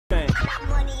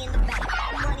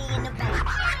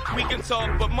We can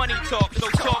talk, but money talk, so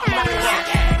talk more.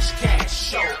 Ash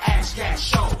Cash Show, Ash Cash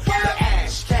Show, the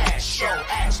Ash Cash Show,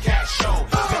 Ash Cash Show,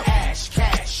 the Ash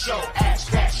Cash Show, Ash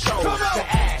Cash Show, the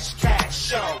Ash Cash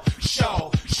Show,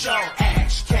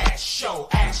 Ash Cash Show,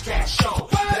 Ash Cash Show,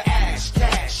 the Ash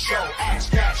Cash Show, Ash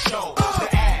Cash Show,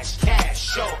 the Ash Cash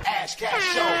Show, Ash Cash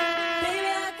Show. Baby,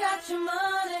 I got your money.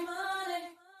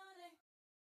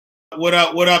 What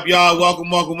up, y'all?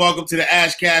 Welcome to the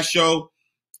Ash Cash Show.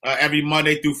 Every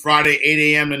Monday through Friday,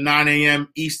 8 a.m. to 9 a.m.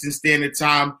 Eastern Standard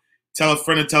Time. Tell a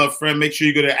friend. Make sure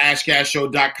you go to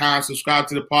ashcashshow.com. Subscribe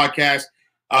to the podcast.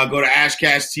 Go to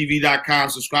ashcashtv.com.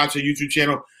 Subscribe to the YouTube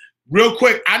channel. Real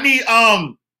quick, I need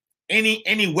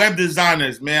any web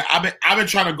designers, man. I've been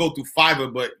trying to go through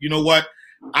Fiverr, but you know what?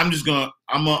 I'm just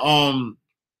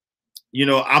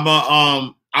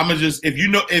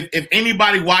if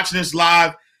anybody watching this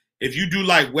live, if you do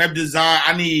like web design,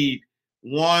 I need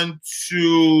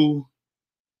two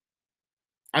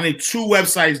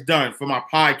websites done for my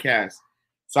podcast.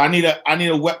 So I need a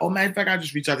web. Oh man, in fact, I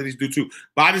just reach out to these dudes too.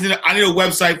 But I need a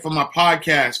website for my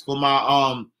podcast, for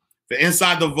my for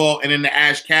Inside the Vault and then the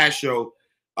Ash Cash Show.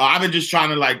 I've been just trying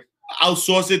to like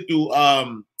outsource it through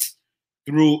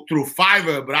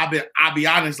Fiverr, but I'll be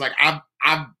honest, like I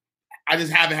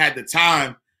just haven't had the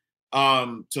time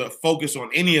to focus on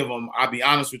any of them. I'll be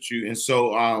honest with you, and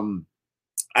so I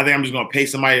think I'm just gonna pay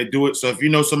somebody to do it. So if you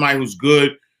know somebody who's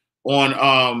good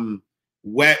on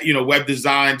web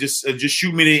design, just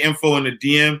shoot me the info in the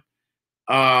DM.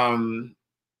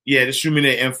 Just shoot me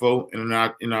the info, and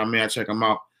I'll check them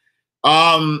out.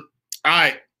 All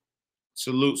right.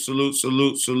 Salute.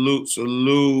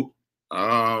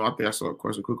 I think I saw a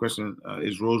question. Quick question: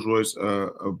 is Rolls Royce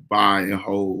a buy and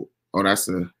hold? Oh,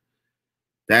 that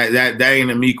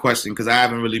ain't a me question because I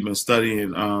haven't really been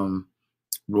studying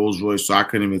Rolls Royce, so I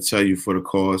couldn't even tell you for the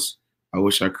cause. I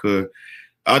wish I could.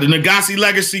 The Nagasi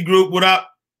Legacy Group, what up?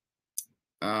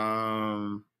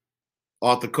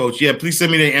 Author Coach, yeah, please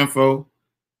send me the info.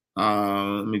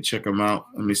 Let me check them out.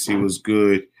 Let me see what's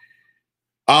good.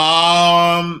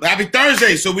 Happy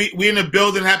Thursday. So we in the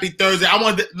building. Happy Thursday.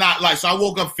 So I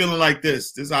woke up feeling like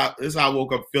this. This is how I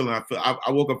woke up feeling. I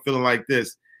woke up feeling like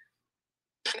this.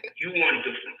 You wanted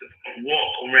to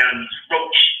walk around these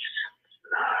roaches.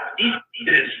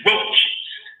 These roaches.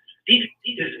 These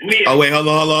men. Oh, wait, hold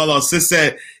on. Sis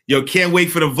said, yo, can't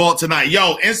wait for the vault tonight.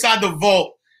 Yo, Inside the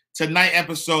Vault tonight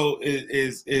episode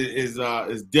is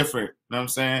different. You know what I'm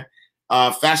saying?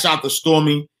 Fast shout to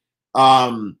Stormy.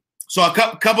 So a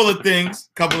couple of things,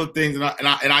 and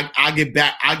I get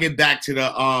back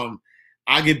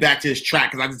to this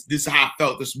track because this is how I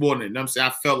felt this morning. You know what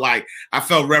I'm saying? I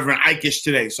felt Reverend Ike-ish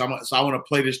today, so I want to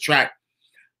play this track.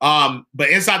 But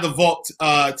Inside the Vault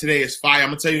today is fire.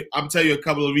 I'm gonna tell you a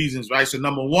couple of reasons, right? So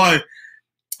number one,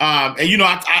 and you know,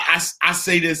 I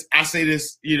say this,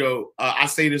 you know, I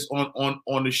say this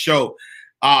on the show.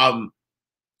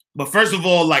 But first of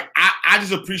all, like I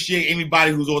just appreciate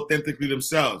anybody who's authentically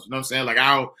themselves. You know what I'm saying? Like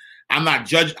I don't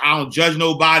judge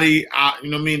nobody. You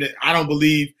know what I mean? I don't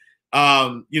believe,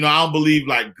 I don't believe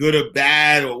like good or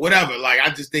bad or whatever. Like I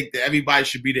just think that everybody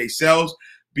should be themselves,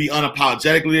 be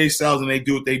unapologetically themselves, and they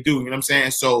do what they do. You know what I'm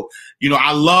saying? So, you know,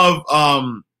 I love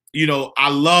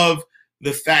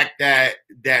the fact that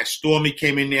Stormy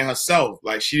came in there herself.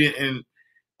 Like she didn't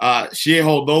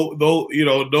hold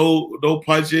no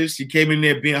punches. She came in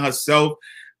there being herself.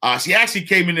 She actually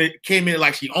came in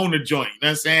like she owned the joint. You know what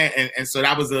I'm saying? And so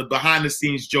that was a behind the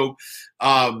scenes joke.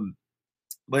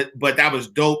 But that was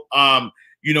dope.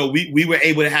 You know, we were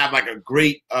able to have like a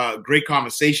great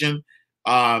conversation.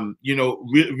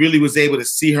 Really was able to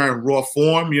see her in raw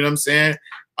form. You know what I'm saying?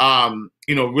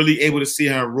 Really able to see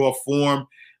her in raw form.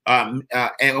 And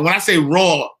when I say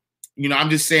raw, you know, I'm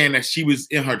just saying that she was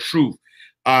in her truth.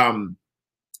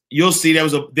 You'll see there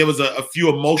was a few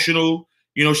emotional,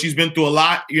 you know, she's been through a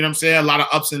lot, you know what I'm saying? A lot of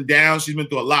ups and downs. She's been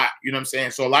through a lot, you know what I'm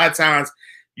saying? So a lot of times,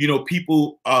 you know,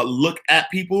 people look at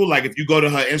people, like if you go to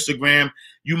her Instagram,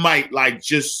 you might like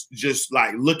just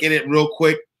like look at it real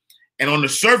quick. And on the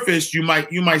surface, you might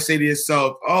say to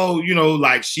yourself, oh, you know,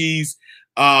 like she's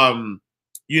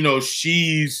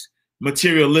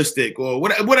materialistic or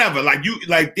whatever. Like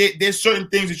there's certain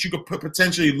things that you could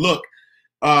potentially look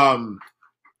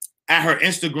at her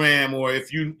Instagram, or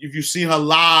if you see her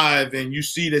live and you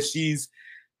see that she's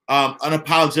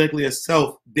unapologetically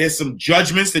herself, there's some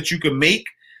judgments that you can make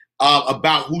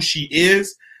about who she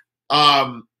is.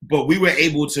 But we were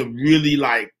able to really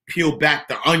like peel back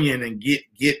the onion and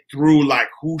get through like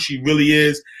who she really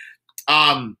is.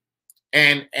 I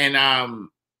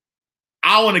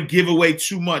don't want to give away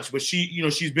too much, but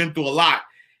she's been through a lot.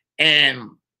 And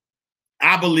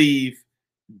I believe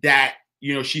that,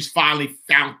 you know, she's finally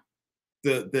found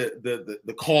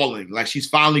the calling. Like, she's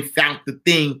finally found the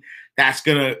thing that's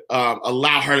gonna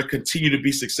allow her to continue to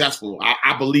be successful.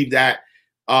 I believe that.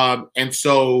 And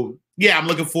so, yeah, I'm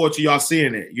looking forward to y'all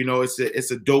seeing it. You know, it's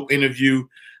a dope interview.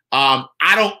 I'll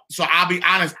be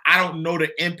honest, I don't know the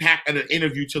impact of the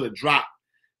interview till it dropped.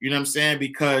 You know what I'm saying?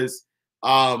 Because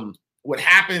what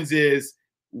happens is,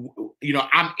 you know,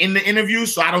 I'm in the interview,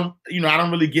 so I don't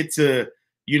really get to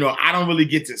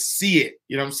see it.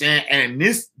 You know what I'm saying? And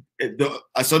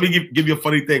so let me give you a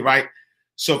funny thing, right?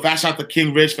 So fast shout to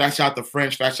King Rich, fast shout to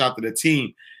French, fast shout to the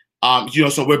team. You know,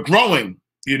 so we're growing,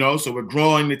 you know, so we're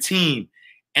growing the team.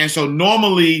 And so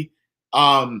normally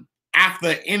after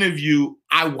the interview,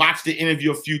 I watch the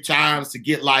interview a few times to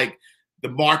get like the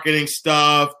marketing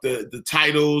stuff, the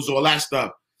titles, all that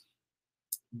stuff.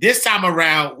 This time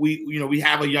around, we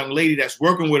have a young lady that's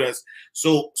working with us.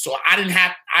 So I didn't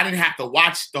have to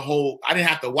watch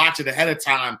it ahead of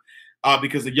time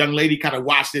because the young lady kind of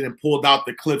watched it and pulled out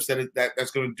the clips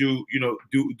that's going to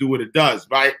do what it does,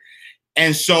 right?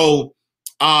 And so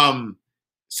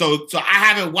so I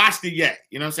haven't watched it yet.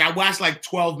 You know what I'm saying? I watched like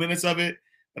 12 minutes of it,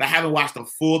 but I haven't watched the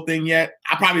full thing yet.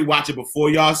 I'll probably watch it before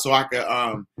y'all so I could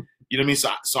you know what I mean?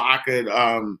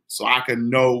 So I could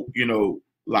know, you know,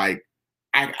 like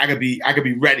I could be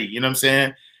ready, you know what I'm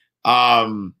saying?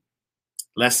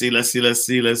 Let's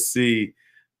see.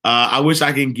 I wish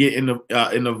I can get in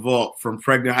the vault from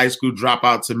pregnant high school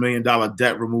dropout to $1 million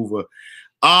debt remover.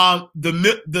 The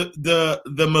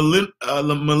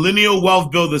millennial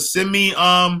wealth builder, send me a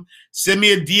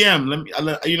DM. Let me,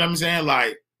 you know what I'm saying?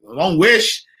 Like, don't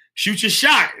wish, shoot your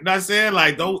shot. You know what I'm saying?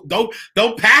 Like,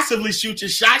 don't passively shoot your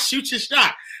shot. Shoot your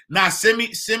shot. Now send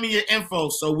me your info.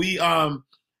 So we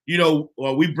you know,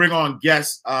 we bring on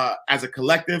guests as a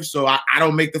collective. So I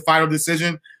don't make the final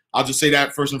decision. I'll just say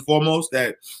that first and foremost,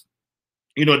 that,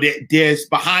 you know, there's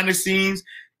behind the scenes,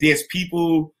 there's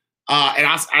people, and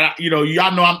I you know,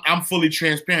 y'all know I'm fully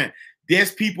transparent.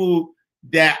 There's people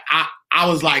that I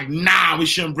was like, nah, we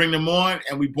shouldn't bring them on,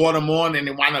 and we brought them on, and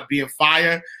they wound up being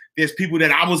fire. There's people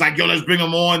that I was like, yo, let's bring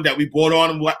them on, that we brought on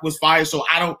and what was fire. So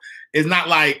it's not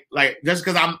like just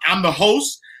because I'm the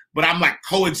host, but I'm like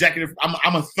co-executive.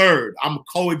 I'm a third. I'm a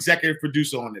co-executive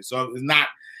producer on this. So it's not.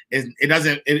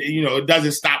 It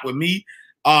doesn't stop with me.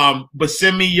 But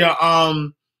send me your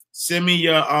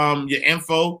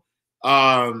info.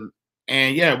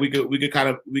 And yeah, we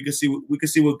could see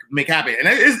what make happen. And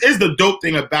it's the dope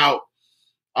thing about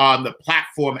the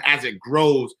platform as it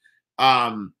grows.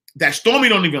 That Stormy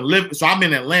don't even live. So I'm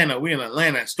in Atlanta. We're in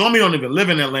Atlanta. Stormy don't even live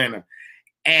in Atlanta.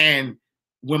 And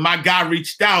when my guy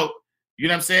reached out, you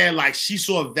know what I'm saying? Like, she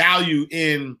saw value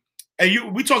in,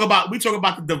 and we talk about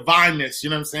the divineness, you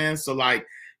know what I'm saying? So like,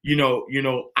 you know,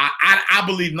 I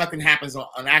believe nothing happens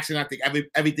on accident. I think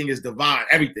everything is divine.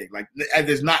 Everything. Like,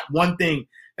 there's not one thing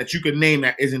that you could name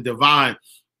that isn't divine,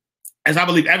 as I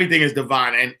believe everything is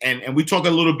divine. And we talk a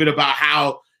little bit about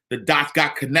how the dots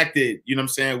got connected, you know what I'm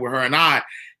saying, with her and I.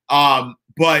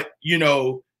 But you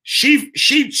know, she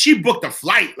booked a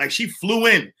flight, like she flew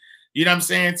in, you know what I'm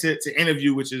saying, to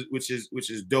interview, which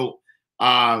is dope. You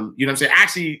know what I'm saying?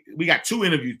 Actually, we got two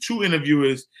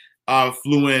interviewers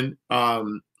flew in.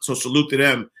 So salute to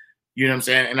them. You know what I'm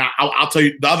saying? And I'll tell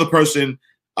you, the other person,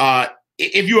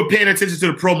 if you were paying attention to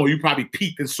the promo, you probably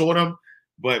peeked and saw them,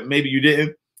 but maybe you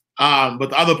didn't. But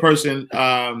the other person,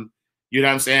 you know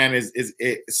what I'm saying,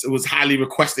 it was highly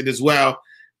requested as well.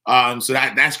 So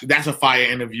that's a fire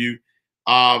interview.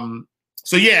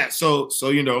 So yeah, so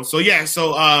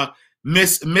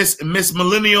Miss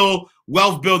Millennial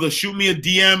Wealth Builder, shoot me a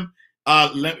DM.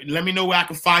 Let me know where I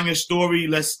can find your story.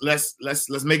 Let's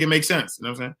make it make sense. You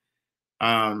know what I'm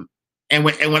saying? And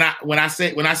when I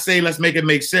say let's make it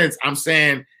make sense, I'm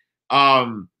saying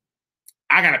I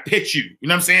gotta pitch you. You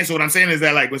know what I'm saying? So what I'm saying is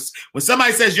that, like, when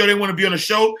somebody says, yo, they want to be on a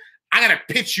show, I gotta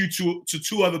pitch you to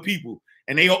two other people,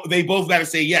 and they both gotta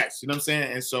say yes. You know what I'm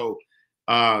saying? And so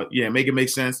yeah, make it make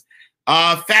sense.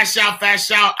 Fast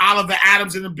shout, Oliver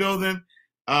Adams in the building.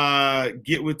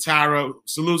 Get with Tara.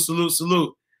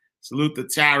 Salute to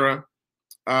Tara.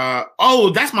 Oh,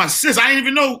 that's my sis. I didn't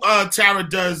even know Tara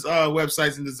does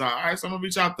websites and design. All right, so I'm gonna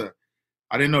reach out there.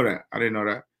 I didn't know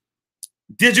that.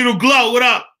 Digital Glow, what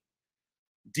up?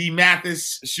 D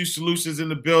Mathis, Shoe Solutions in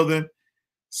the building.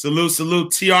 Salute.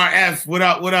 TRF, what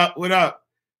up?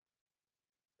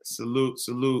 Salute.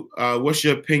 What's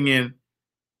your opinion?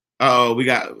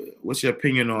 What's your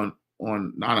opinion on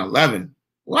 9/11?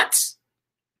 What?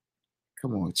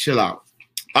 Come on, chill out.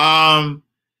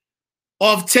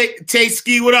 Off Tay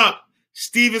Ski, what up?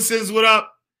 Stevenson's, what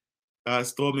up?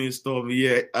 Stormy and Stormy,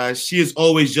 yeah. She is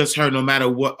always just her, no matter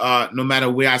what, no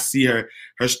matter where I see her.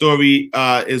 Her story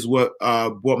is what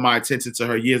brought my attention to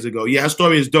her years ago. Yeah, her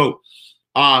story is dope.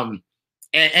 And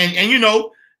you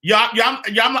know,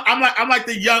 I'm like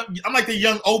the young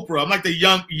Oprah. I'm like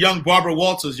the young Barbara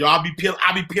Walters. Yo, I'll be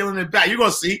peeling it back. You're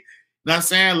gonna see. You know what I'm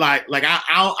saying? Like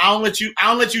I don't let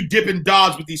you dip and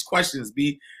dodge with these questions,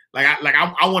 B. I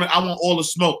want all the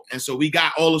smoke, and so we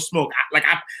got all the smoke.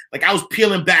 I was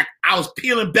peeling back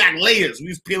layers. We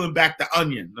was peeling back the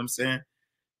onion. You know what I'm saying?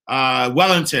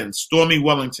 Wellington, Stormy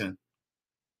Wellington,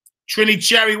 Trini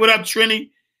Cherry. What up, Trini?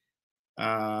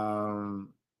 I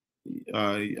don't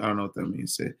know what that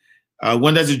means.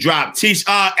 When does it drop? Teach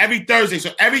every Thursday.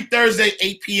 So every Thursday,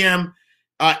 8 p.m.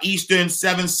 Eastern,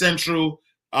 7 Central.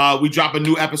 We drop a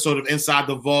new episode of Inside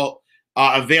the Vault.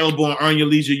 Available on Earn Your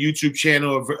Leisure YouTube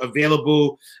channel,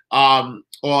 available on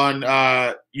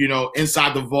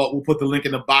Inside the Vault. We'll put the link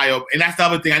in the bio. And that's the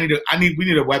other thing. We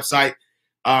need a website.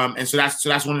 And so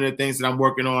that's one of the things that I'm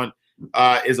working on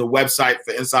is a website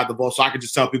for Inside the Vault. So I can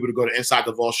just tell people to go to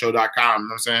insidethevaultshow.com. You know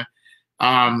what I'm saying?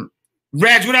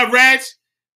 Reg, what up, Reg?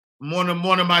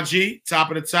 Morning, my G.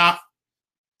 Top of the top.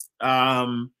 Yeah,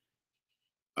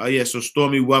 so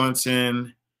Stormy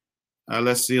Wellington.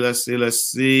 Let's see.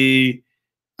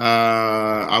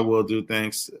 I will do.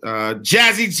 Thanks.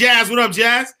 Jazzy Jazz, what up,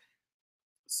 Jazz?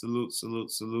 Salute.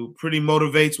 Pretty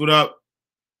Motivates, what up?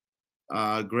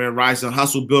 Grand Rising,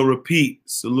 Hustle, Bill, Repeat.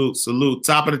 Salute.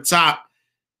 Top of the top.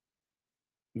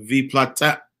 V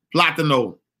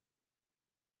Platano.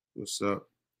 What's up?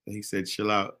 He said,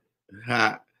 chill out.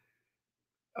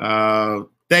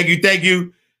 Thank you.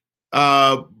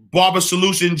 Barber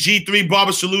Solution, G3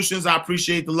 Barber Solutions. I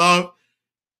appreciate the love.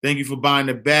 Thank you for buying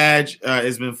the badge.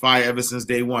 It's been fire ever since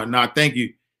day one. Nah, thank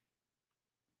you.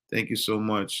 Thank you so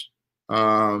much.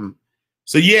 So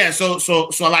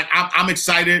like I'm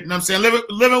excited. You know what I'm saying?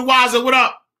 Living Wiser, what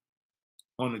up?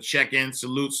 On the check-in.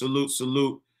 Salute. To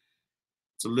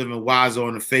Living Wiser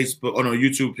on the Facebook, on the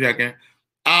YouTube check-in.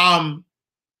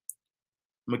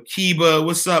 Makiba,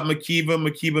 what's up, Makiba?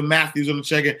 Makiba Matthews on the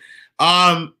check-in.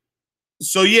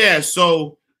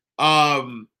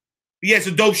 It's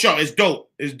a dope show. It's dope.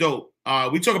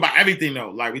 We talk about everything though.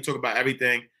 Like we talk about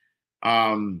everything.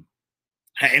 Her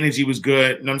energy was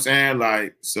good. You know what I'm saying?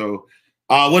 Like, so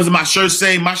what does my shirt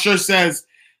say? My shirt says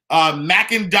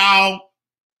McIndow,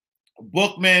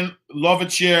 Bookman,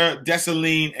 Louverture,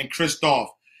 Dessalines, and Christophe.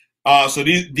 So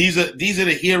these are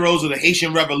the heroes of the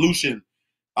Haitian Revolution.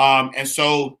 And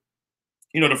so,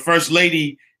 the First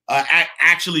Lady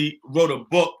actually wrote a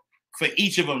book for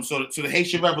each of them. So the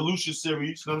Haitian Revolution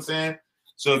series, you know what I'm saying?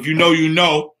 So if you know, you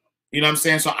know what I'm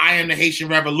saying? So I Am the Haitian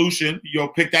Revolution. You'll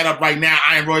pick that up right now,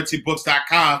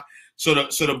 IamRoyaltyBooks.com. So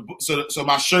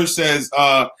my shirt says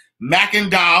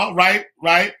McIndow, right?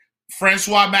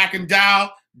 Francois McIndow,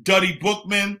 Duddy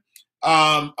Bookman,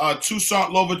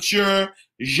 Toussaint Louverture,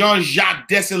 Jean-Jacques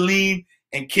Dessalines,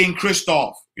 and King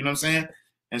Christophe. You know what I'm saying?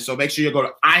 And so make sure you go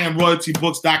to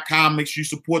IamRoyaltyBooks.com. Make sure you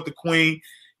support the Queen.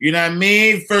 You know what I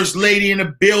mean? First Lady in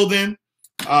the building.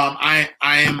 I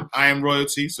am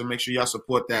royalty, so make sure y'all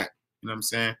support that. You know what I'm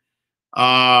saying?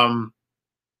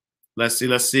 Let's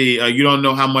see. You don't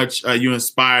know how much you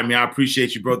inspire me. I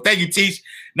appreciate you, bro. Thank you, Teach.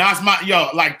 Now it's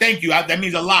thank you. That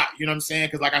means a lot. You know what I'm saying?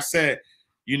 Because like I said,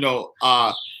 it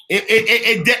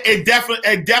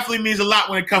definitely means a lot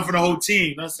when it comes from the whole team.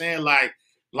 You know what I'm saying?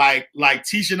 Like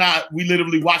Teach and I, we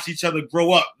literally watch each other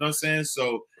grow up. You know what I'm saying?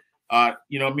 So. I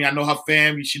know her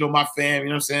fam. She know my fam. You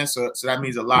know what I'm saying? So that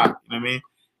means a lot. You know what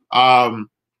I mean?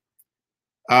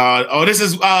 This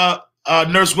is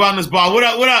Nurse Wellness Bar.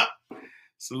 What up?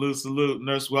 Salute.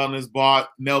 Nurse Wellness Bar.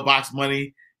 Mailbox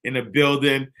Money in the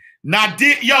building.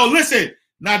 Nadir, listen.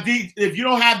 Nadir, if you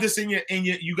don't have this in your,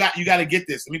 you got to get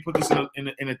this. Let me put this in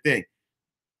a thing.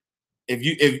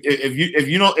 If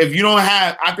you don't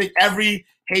have, I think every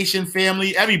Haitian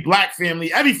family, every Black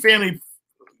family, every family,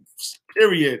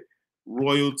 period.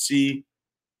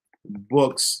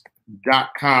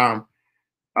 RoyaltyBooks.com.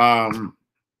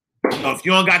 If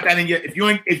you don't got that in your, if you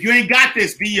ain't got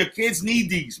this, your kids need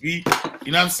these, you know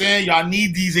what I'm saying? Y'all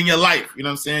need these in your life. You know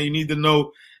what I'm saying? You need to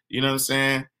know, you know what I'm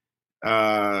saying?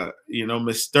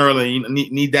 Miss Sterling, you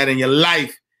need that in your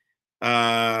life.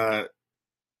 Thank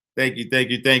you.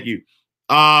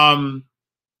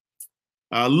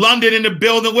 London in the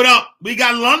building. What up? We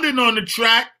got London on the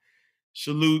track.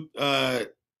 Salute.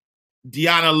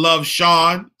 Deanna Love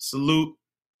Sean. Salute.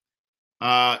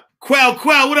 Quell,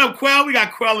 what up, Quell? We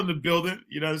got Quell in the building.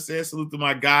 You know what I'm saying? Salute to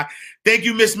my guy. Thank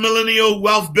you, Miss Millennial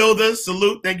Wealth Builder.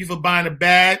 Salute. Thank you for buying a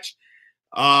badge.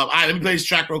 All right, let me play this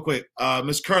track real quick.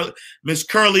 Miss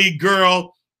Curly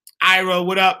Girl, Ira,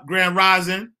 what up? Grand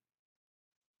Rising.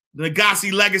 The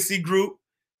Legacy Legacy Group.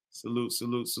 Salute,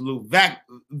 salute, salute. Val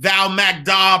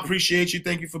MacDaw, appreciate you.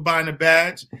 Thank you for buying the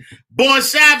badge. Born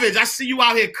Savage, I see you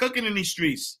out here cooking in these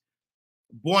streets.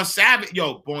 Born Savage,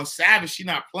 Born Savage, she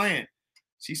not playing.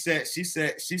 She said, you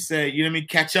know what I mean?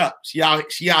 Catch up. She out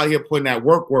here putting that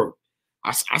work.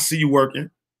 I see you working.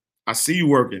 I see you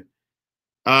working.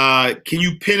 Can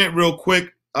you pin it real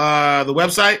quick? The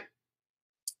website?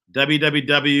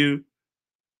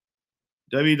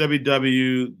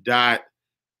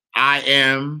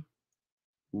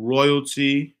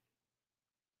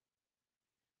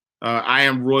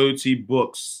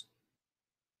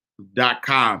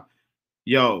 IamRoyaltyBooks.com.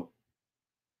 Yo,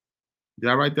 did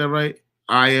I write that right?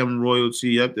 I Am Royalty.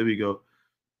 Yep, there we go.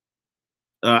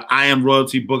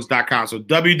 IamRoyaltyBooks.com. So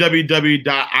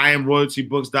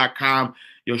www.IamRoyaltyBooks.com.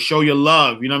 Yo, show your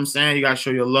love. You know what I'm saying? You gotta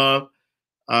show your love.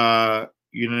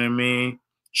 You know what I mean?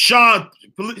 Sean,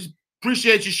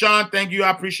 appreciate you, Sean. Thank you.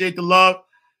 I appreciate the love.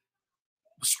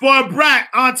 Spoiled brat,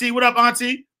 Auntie. What up,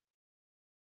 Auntie?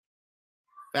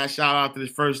 Fat shout out to this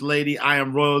first lady. I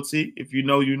Am Royalty. If you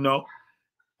know, you know.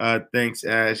 Thanks,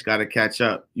 Ash. Gotta catch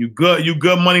up. You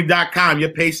goodmoney.com. Your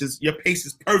pace is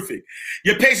perfect.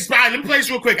 Your pace is fine. Let me play this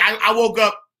real quick. I woke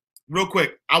up real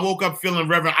quick. I woke up feeling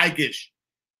Reverend Ike-ish.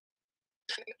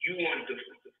 You want to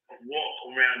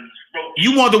walk around these roaches.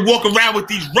 You want to walk around with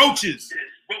these roaches. This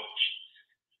roach.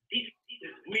 These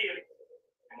mere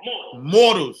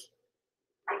Mortals.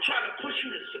 I'm trying to push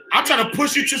you to supreme. I'm trying to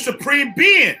push you to supreme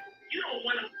being. You don't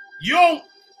want to.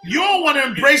 You don't want to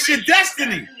embrace your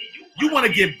destiny. You want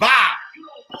to get by.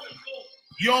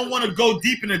 You don't want to go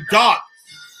deep in the dark.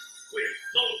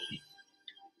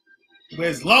 Where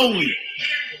it's lonely.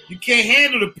 You can't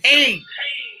handle the pain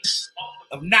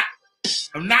of not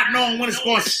knowing when it's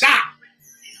going to stop.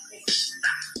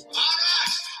 All right.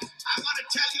 I want to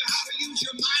tell you how to use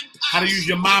your mind power. How to use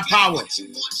your mind power. To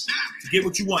get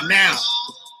what you want now.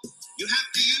 You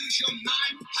have to use your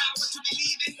mind power to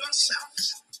believe in yourself.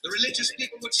 The religious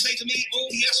people would say to me, oh,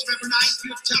 yes, Reverend Ike,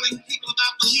 you're telling people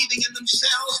about believing in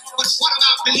themselves, but what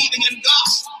about believing in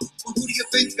God? Well, who do you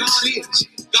think God is?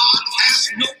 God has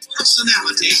no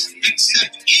personality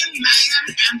except in man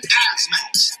and as man.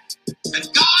 And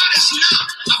God is not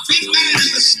a big man in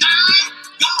the sky.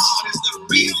 God is the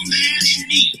real man in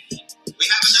me. We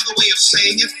have another way of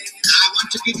saying it, and I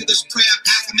want to give you this prayer of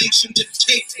affirmation to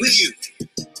take with you,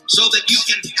 so that you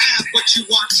can have what you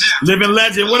want now. Living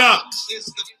legend, what up? God is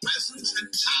the presence and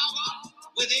power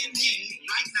within me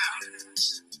right now.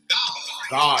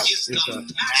 God is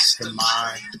the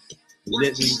mastermind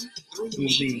living through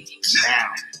me now.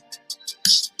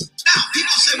 Now,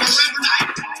 people say, well, Reverend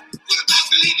Ike, what about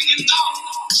believing in God?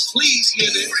 Please hear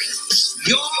this.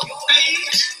 Your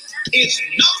faith is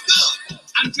no good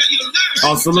until you learn.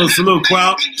 Oh, salute,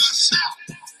 Quell. In yourself.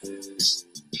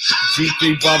 G3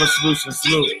 Barber Solutions,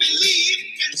 salute. You believe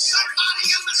in somebody in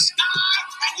the sky,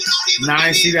 and you don't even Nah, I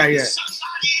ain't see that yet.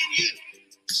 somebody in you.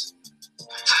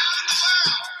 How in the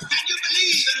world can you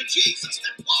believe in a Jesus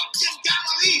that walked in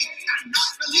Galilee and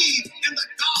not believe in the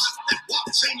God that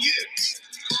walks in you?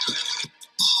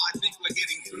 Oh, I think we're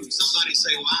getting through. Somebody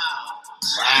say, wow.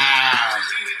 Wow. I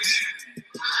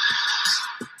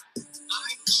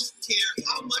don't care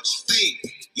how much faith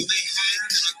you may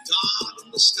have in a God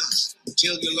in the sky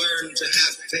until you learn to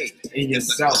have faith In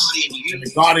yourself. the God in you. And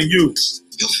the God in you.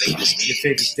 Your faith is dead. Your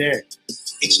faith is dead.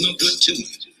 It's no good to you.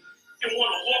 You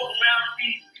want to walk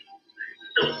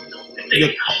around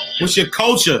these. What's your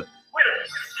culture? Where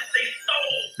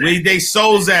Where they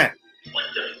souls at? What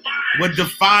What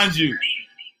defines you?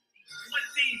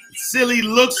 Silly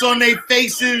looks on their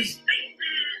faces.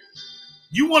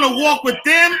 You want to walk with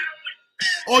them,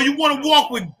 or you want to walk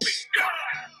with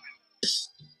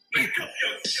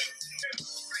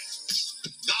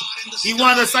He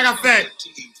wanted us like I said.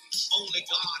 Only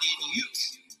God in you.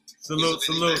 Salute.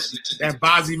 That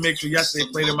Bozzy mix from yesterday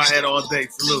played in my head all day.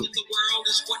 Salute. The world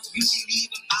is what you believe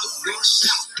about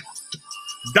yourself.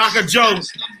 Dr. Joe.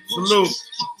 Salute.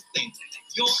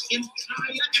 Your entire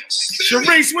experience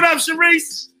Sharice, what up,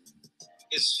 Sharice?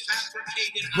 is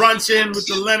fabricated. Brunching with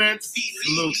the Leonards.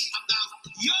 Salute.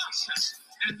 About yourself.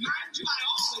 And mind you, I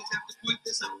always have to point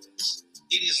this out.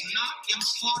 It is not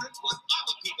important what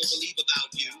other people believe about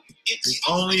you. It's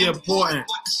only important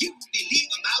what you believe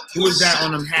about Who is that yourself.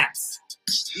 on them hats?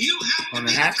 You have to On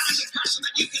be the the hats? kind of person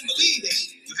that you can believe in.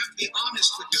 You have to be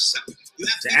honest with yourself. You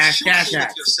have to The be Ash truthful Cash with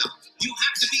App. yourself. You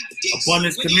have to be decent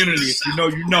Abundance within community. If yourself. you know,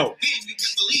 you know. Then you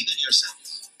can believe in yourself.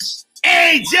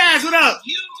 Hey, Jazz, what up?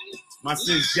 You My sis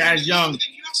learn Jazz to Young believe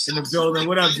in yourself. in the building.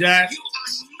 What up, Jazz? You are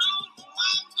no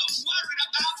longer worried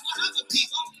about what other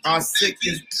people are sick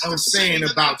of saying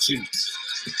about you.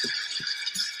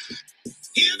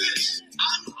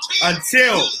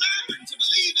 Until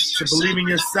to believe in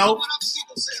yourself,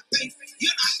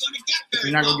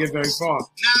 you're not going to get very far. Now,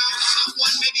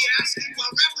 someone may be asking, well,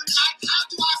 Reverend, how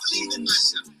do I believe in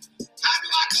myself? How do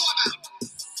I go about it?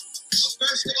 Well,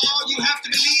 first of all, you have to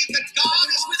believe that God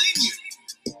is within you.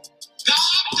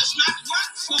 God does not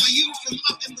work for you from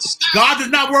up in the sky. God does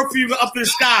not work for you up in the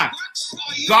sky.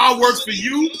 God works for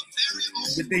you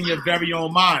within your very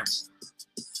own mind.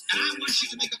 And I want you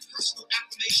to make a personal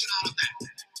affirmation out of that.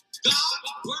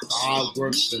 God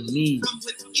works for me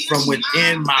from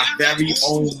within my very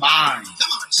own mind.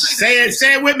 Say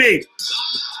it with me. God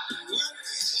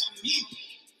works for me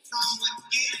from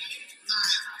within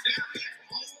my very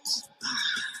own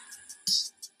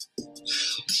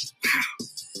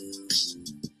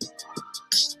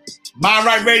mind.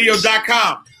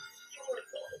 MindRightRadio.com.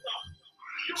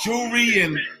 Jewelry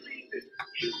and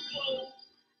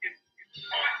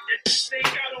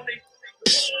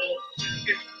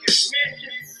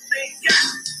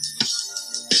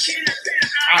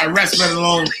all right, rest let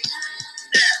alone.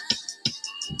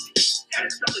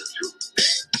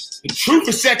 The truth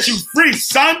will set you free,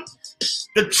 son.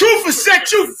 The truth will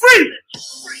set you free.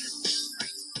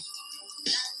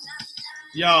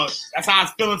 Yo, that's how I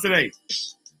was feeling today.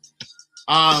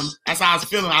 That's how I was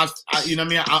feeling. You know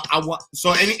what I mean? I want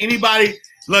so anybody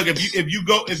look if you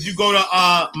go to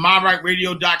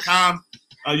MindRightRadio.com.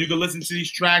 You can listen to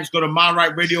these tracks. Go to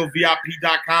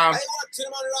MindRightRadioVIP.com. Hey, what's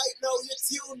going on right now? You're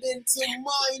tuned into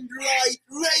Mind Right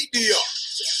Radio.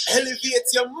 Elevate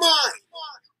your mind.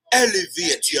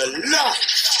 Elevate your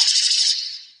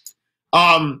life.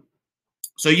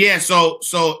 So yeah.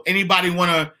 So anybody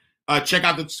want to check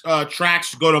out the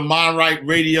tracks? Go to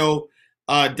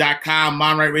MindRightRadio.com.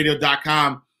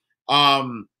 MindRightRadio.com.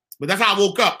 But that's how I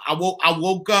woke up. I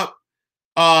woke up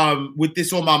with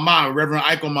this on my mind, Reverend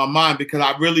Ike on my mind, because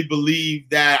I really believe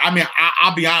that. I mean,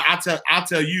 I'll be honest. I'll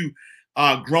tell you,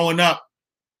 growing up,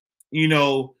 you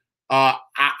know,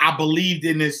 I believed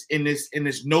in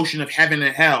this notion of heaven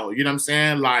and hell. You know what I'm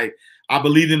saying? Like, I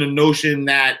believed in the notion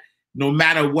that no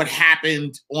matter what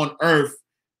happened on earth,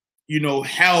 you know,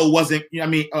 hell wasn't. I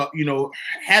mean, you know,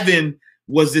 heaven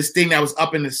was this thing that was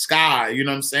up in the sky. You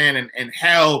know what I'm saying? And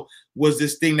hell was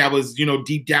this thing that was, you know,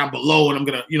 deep down below, and I'm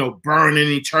gonna, you know, burn in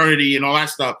eternity and all that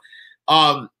stuff.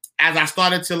 As I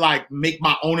started to like make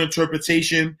my own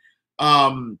interpretation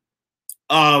of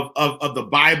the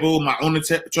Bible, my own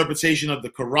interpretation of the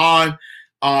Quran,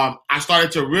 I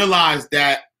started to realize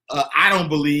that I don't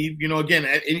believe, you know, again,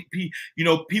 you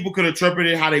know, people could interpret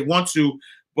it how they want to,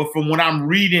 but from what I'm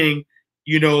reading,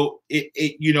 you know,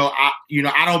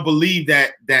 I don't believe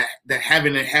that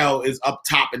heaven and hell is up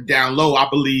top and down low. I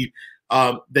believe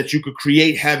that you could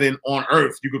create heaven on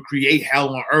earth. You could create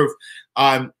hell on earth.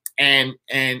 And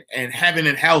heaven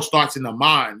and hell starts in the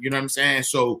mind. You know what I'm saying?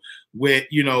 So with,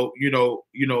 you know,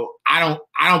 I don't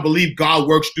believe God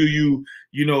works through you,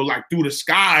 you know, like through the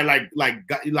sky, like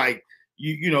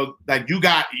you know, like you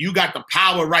got the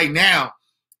power right now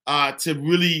to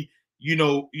really, you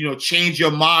know, change your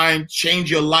mind,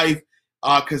 change your life.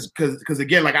 Cause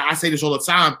again, like I say this all the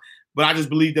time, but I just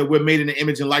believe that we're made in the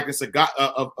image and likeness of God,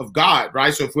 of God,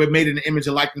 right? So if we're made in the image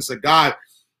and likeness of God,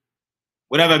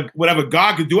 whatever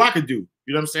God could do, I could do.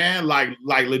 You know what I'm saying?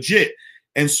 Like legit.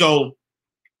 And so,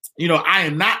 you know, I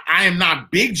am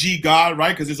not big G God,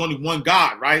 right? Because there's only one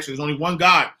God, right? So there's only one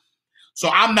God. So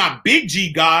I'm not big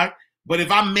G God, but if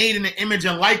I'm made in the image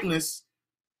and likeness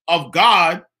of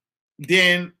God,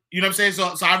 then, you know what I'm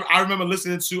saying? So I remember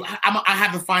listening to, I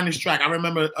have to find this track. I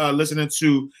remember listening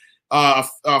to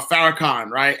Farrakhan,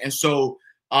 right? And so,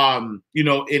 you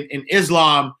know, in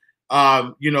Islam,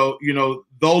 you know,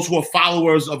 those who are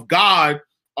followers of God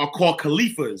are called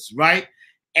caliphs, right?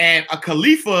 And a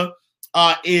calipha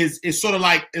is sort of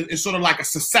like a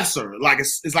successor, like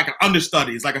it's like an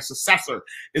understudy, it's like a successor,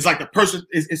 it's like the person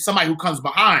is somebody who comes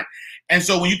behind. And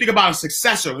so when you think about a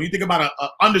successor, when you think about a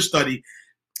understudy,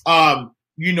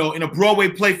 you know, in a Broadway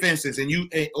play, for instance, and you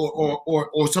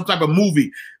or some type of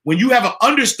movie, when you have an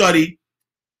understudy,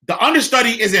 the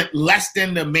understudy isn't less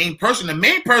than the main person. The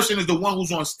main person is the one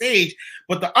who's on stage,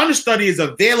 but the understudy is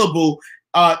available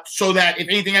so that if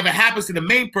anything ever happens to the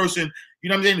main person, you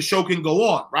know what I'm saying, the show can go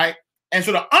on, right? And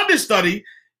so the understudy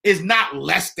is not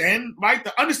less than, right?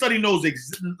 The understudy knows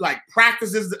like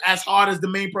practices as hard as the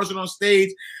main person on stage,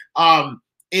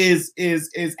 is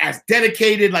as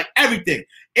dedicated, like everything.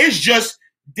 It's just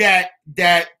that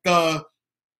the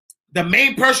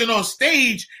main person on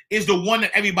stage is the one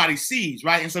that everybody sees,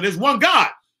 right? And so there's one God.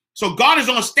 So God is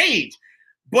on stage.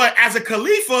 But as a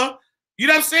Khalifa, you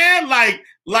know what I'm saying? Like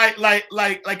like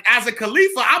as a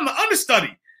Khalifa, I'm the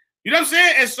understudy. You know what I'm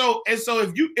saying? And so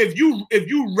if you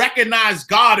recognize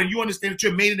God and you understand that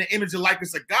you're made in the image and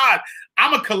likeness of God,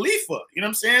 I'm a Khalifa. You know what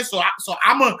I'm saying? So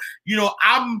I'm a,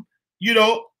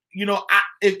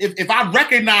 if I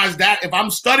recognize that, if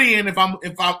I'm studying, if I'm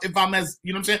as,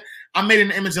 you know what I'm saying, I'm made in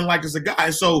the image and likeness of God.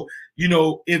 And so,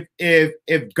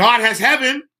 if God has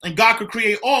heaven and God could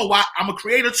create all, why I'm a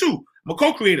creator too. I'm a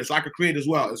co-creator, so I could create as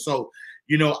well. And so,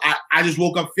 I just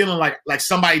woke up feeling like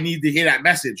somebody needs to hear that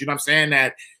message. You know what I'm saying?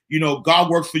 That, God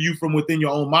works for you from within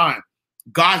your own mind.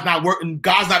 God's not working.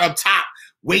 God's not up top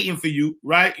waiting for you,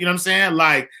 right? You know what I'm saying?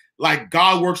 Like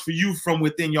God works for you from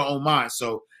within your own mind.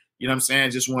 So, you know what I'm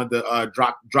saying? Just wanted to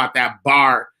drop that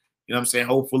bar. You know what I'm saying?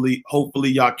 Hopefully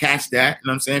y'all catch that. You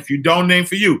know what I'm saying? If you don't, name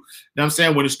for you. You know what I'm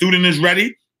saying? When the student is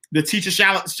ready, the teacher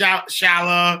shall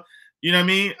you know what I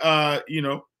mean?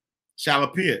 Shall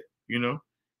appear,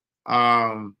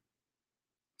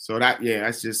 So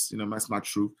that's just, that's my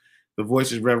truth. The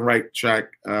voice is Reverend Right Track,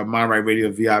 Mind Right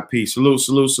Radio VIP. Salute.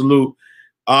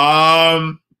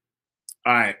 All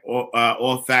right,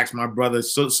 all facts, my brother.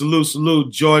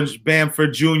 Salute, George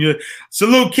Bamford Jr.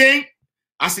 Salute, King.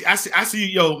 I see,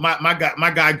 yo,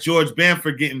 my guy George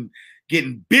Bamford getting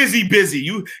busy.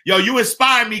 You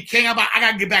inspire me, King. I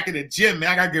gotta get back in the gym, man.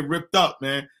 I gotta get ripped up,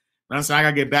 man. I'm saying I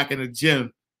gotta get back in the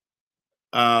gym.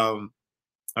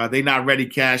 They not ready,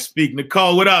 Cash. Speak.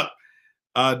 Nicole, what up?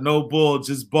 No bull,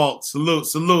 just bulk.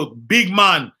 Salute. Big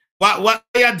man. What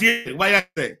y'all did? Why y'all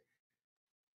say?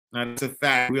 Now, that's a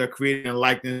fact. We are creating a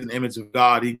likeness and image of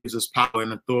God. He gives us power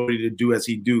and authority to do as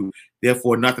he do.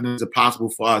 Therefore, nothing is impossible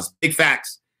for us. Big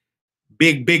facts.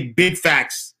 Big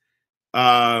facts.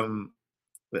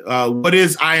 What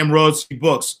is I Am Royalty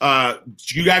Books?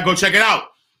 You gotta go check it out.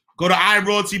 Go to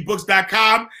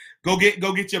IamRoyaltyBooks.com. Go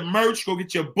get your merch. Go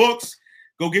get your books.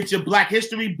 Go get your Black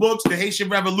History books, The Haitian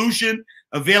Revolution,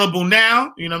 available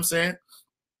now. You know what I'm saying?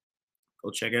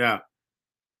 Go check it out.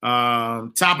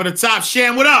 Top of the top,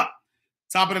 Shan, what up?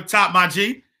 Top of the top, my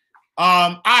G.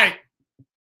 All right.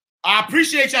 I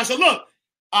appreciate y'all. So look,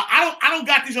 I don't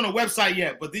got these on the website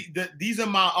yet, but these are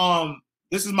my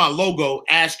this is my logo,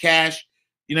 Ash Cash.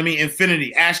 You know what I mean?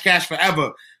 Infinity, Ash Cash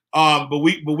forever. But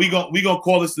we gonna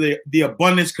call this the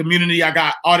Abundance Community. I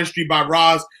got Artistry by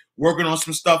Roz working on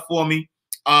some stuff for me.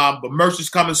 But merch is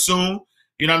coming soon.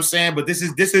 You know what I'm saying? But this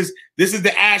is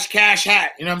the Ash Cash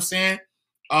hat. You know what I'm saying?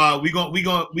 We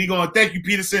gonna thank you,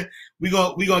 Peterson. We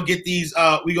gonna get these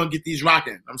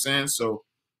rocking. You know what I'm saying? So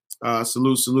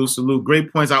salute.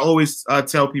 Great points. I always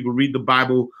tell people, read the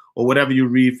Bible or whatever you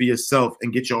read for yourself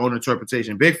and get your own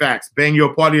interpretation. Big facts. Bang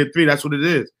your party of three. That's what it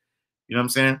is. You know what I'm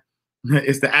saying?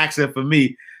 It's the accent for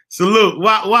me. Salute.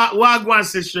 Wagwan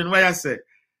sister. What I say?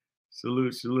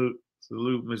 Salute.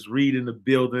 Miss Reed in the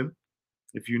building.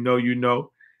 If you know, you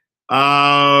know.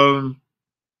 All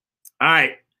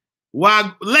right.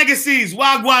 Legacies.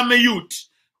 Wagwan Mayut.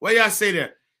 What y'all say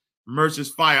there? Merch is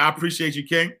fire. I appreciate you,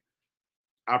 King.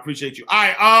 I appreciate you. All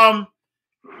right.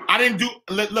 I didn't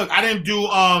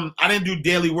do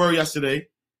Daily Word yesterday.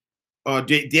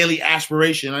 Daily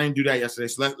Aspiration. I didn't do that yesterday.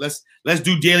 So let's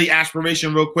do Daily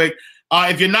Aspiration real quick.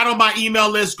 If you're not on my email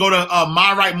list, go to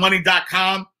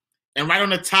myrightmoney.com and right on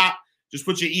the top, just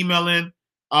put your email in,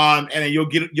 and then you'll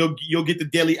get the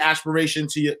Daily Aspiration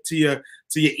to your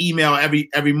email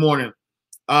every morning.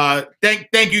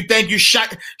 Thank you,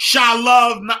 Sha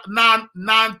Love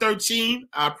 913.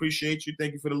 I appreciate you.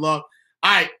 Thank you for the love.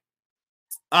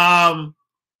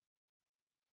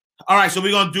 All right, so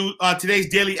we're gonna do today's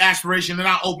Daily Aspiration, and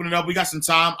I'll open it up. We got some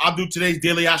time. I'll do today's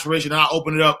Daily Aspiration, and I'll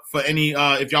open it up for any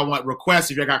if y'all want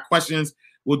requests, if y'all got questions,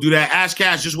 we'll do that. Ash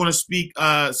Cash, just want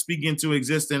to speak into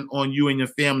existence on you and your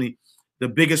family. The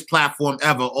biggest platform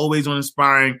ever, always on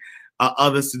inspiring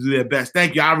others to do their best.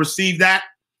 Thank you. I received that.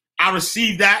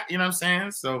 You know what I'm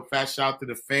saying? So fat shout out to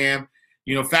the fam.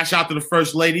 Fat shout out to the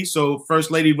First Lady. So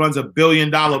First Lady runs $1 billion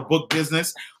book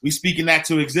business. We speaking that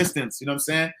to existence. You know what I'm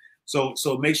saying? So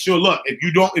make sure, look, if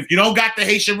you don't got the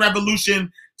Haitian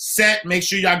Revolution set, make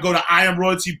sure y'all go to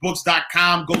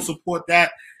IamRoyaltyBooks.com. Go support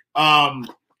that. You know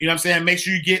what I'm saying? Make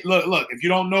sure you get, look, if you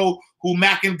don't know who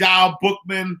McIndow,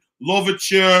 Bookman,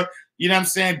 Louverture, you know what I'm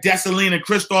saying, Dessalines and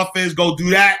Christoph is, go do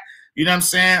that. You know what I'm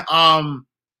saying?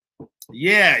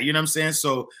 Yeah, you know what I'm saying?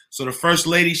 So the First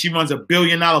Lady, she runs $1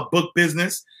 billion book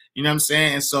business. You know what I'm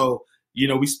saying? And so,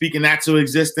 we speaking that to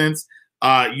existence.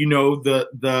 The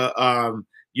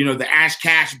Ash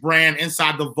Cash brand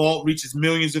Inside the Vault reaches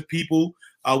millions of people.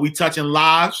 We touching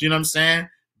lives, you know what I'm saying?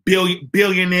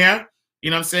 Billionaire, you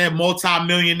know what I'm saying?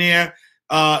 Multi-millionaire,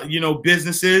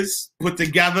 businesses put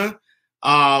together.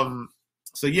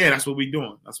 yeah, that's what we're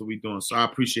doing. That's what we're doing. So I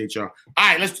appreciate y'all. All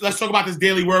right, let's talk about this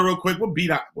daily word real quick. What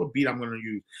beat I'm gonna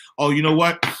use? Oh, you know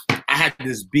what? I had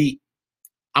this beat.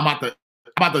 I'm about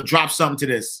to drop something to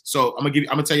this. So I'm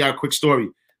gonna tell y'all a quick story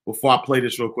before I play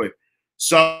this real quick.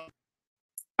 So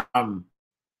I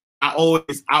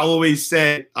always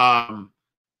said it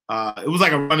was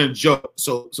like a running joke.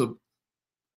 So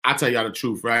I'll tell y'all the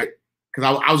truth, right?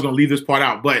 Because I was gonna leave this part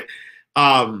out, but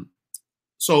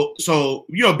so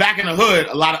back in the hood,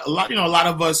 a lot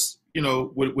of us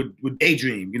would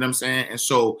daydream, you know what I'm saying? And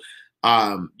so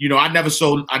I never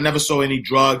saw any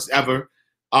drugs ever,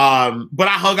 but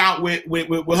I hung out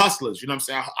with hustlers, you know what I'm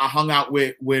saying? I hung out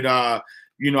with I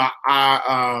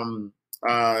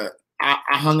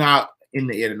hung out in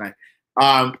the air tonight.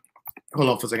 Hold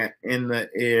on for a second. In the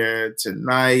air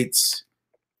tonight.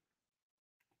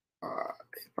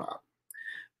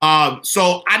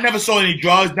 So I never saw any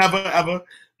drugs, never ever.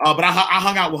 But I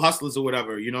hung out with hustlers or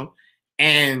whatever,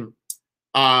 and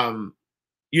I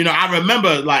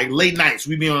remember like late nights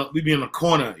we'd be in the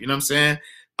corner, you know what I'm saying?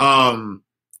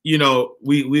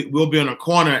 We'll be in a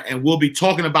corner and we'll be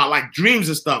talking about like dreams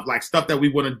and stuff, like stuff that we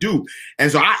want to do.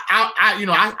 And so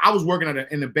I was working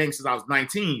in the bank since I was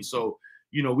 19. So,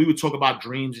 we would talk about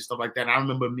dreams and stuff like that. And I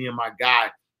remember me and my guy,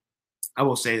 I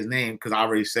won't say his name because I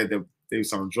already said that they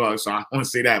was on drugs, so I don't want to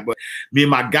say that. But me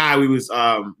and my guy, we was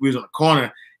on the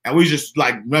corner and we was just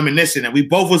like reminiscing, and we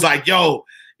both was like, yo,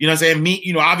 you know what I'm saying?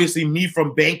 Me, obviously me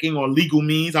from banking or legal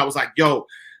means, I was like, yo,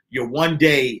 one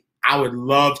day I would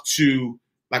love to,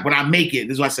 like when I make it,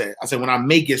 this is what I said. I said, when I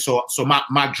make it, so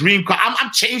my dream car,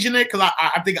 I'm changing it because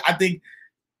I think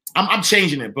I'm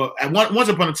changing it. But once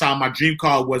upon a time, my dream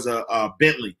car was a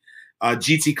Bentley,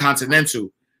 GT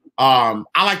Continental. I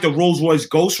like the Rolls Royce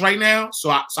Ghost right now, so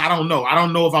I don't know. I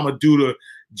don't know if I'm gonna do the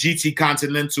GT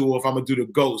Continental or if I'm gonna do the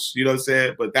Ghost. You know what I'm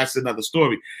saying? But that's another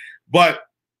story. But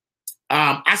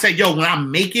I said, yo, when I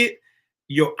make it,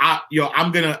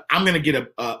 I'm gonna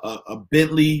get a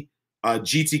Bentley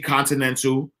GT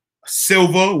Continental,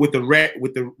 silver with the red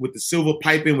with the silver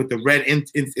piping with the red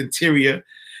interior,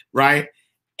 right?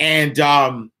 And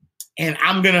I'm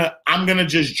gonna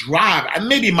just drive.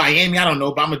 Maybe Miami, I don't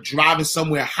know, but I'm gonna drive it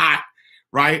somewhere hot,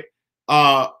 right?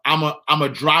 I'm a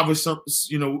driver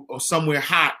somewhere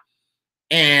hot,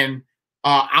 and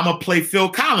I'm gonna play Phil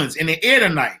Collins in the air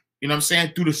tonight. You know what I'm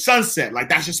saying? Through the sunset. Like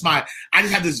that's just I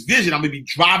just have this vision. I'm gonna be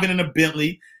driving in a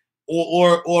Bentley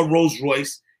or Rolls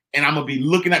Royce, and I'm gonna be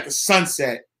looking at the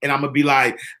sunset, and I'm gonna be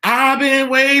like, I've been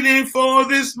waiting for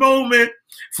this moment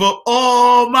for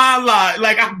all my life.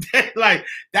 Like like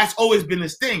that's always been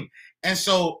this thing. And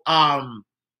so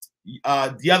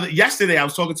yesterday I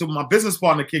was talking to my business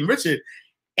partner, King Richard,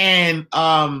 and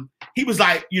he was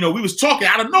like, we was talking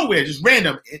out of nowhere, just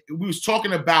random. We was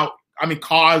talking about,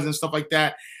 cars and stuff like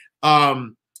that.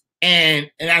 And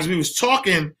as we was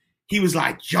talking, he was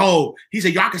like, yo, he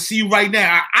said, yo, I can see you right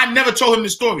now. I never told him the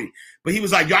story, but he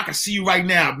was like, yo, I can see you right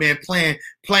now, man, playing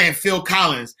Phil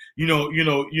Collins, air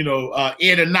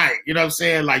tonight. You know what I'm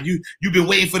saying? Like you've been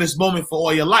waiting for this moment for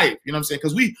all your life. You know what I'm saying?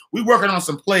 Because we working on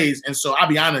some plays. And so I'll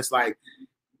be honest, like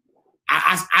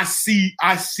I see,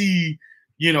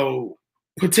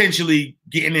 potentially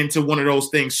getting into one of those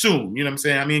things soon. You know what I'm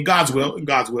saying? In God's will.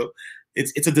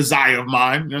 It's a desire of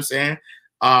mine. You know what I'm saying?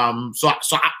 So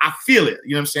I feel it.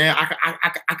 You know what I'm saying?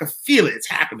 I can feel it. It's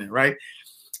happening, right?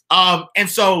 And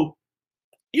so,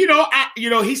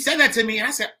 he said that to me, and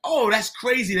I said, "Oh, that's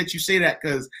crazy that you say that,"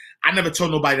 because I never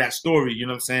told nobody that story. You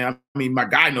know what I'm saying? My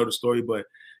guy know the story, but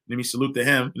let me salute to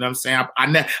him. You know what I'm saying?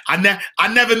 I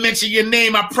never mentioned your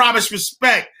name. I promise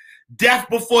respect. Death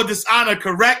before dishonor,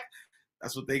 correct?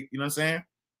 That's what they, you know what I'm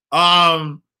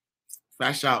saying?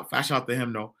 Flash out to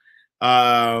him though.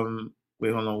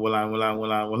 Wait, hold on. Will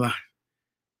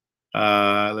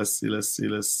I? Let's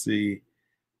see.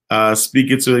 Speak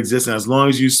into existence. As long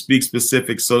as you speak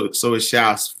specific, so it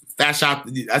shall. Flash out.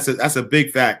 That's a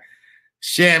big fact.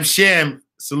 Sham.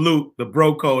 Salute the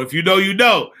bro code. If you know, you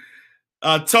know.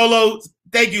 Tolu,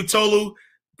 thank you, Tolu.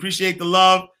 Appreciate the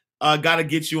love. Gotta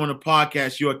get you on the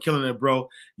podcast. You are killing it, bro.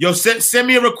 Yo, send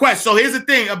me a request. So here's the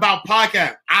thing about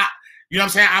podcast. You know what I'm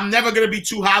saying? I'm never gonna be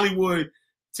too Hollywood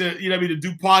to to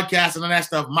do podcasts and all that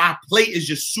stuff. My plate is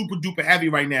just super duper heavy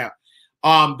right now.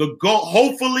 The goal,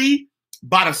 hopefully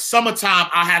by the summertime,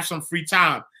 I'll have some free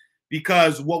time,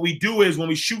 because what we do is when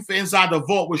we shoot for Inside the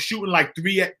Vault, we're shooting like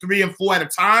three and four at a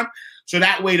time. So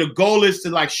that way the goal is to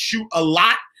like shoot a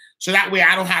lot. So that way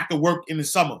I don't have to work in the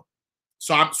summer.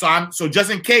 So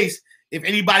just in case, if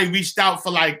anybody reached out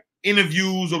for like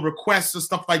interviews or requests or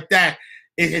stuff like that,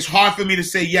 it's hard for me to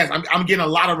say yes. I'm getting a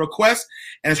lot of requests,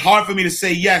 and it's hard for me to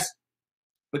say yes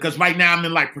because right now I'm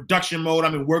in like production mode.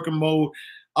 I'm in working mode.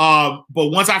 But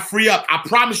once I free up, I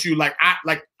promise you, I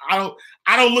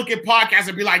don't look at podcasts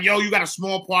and be like, yo, you got a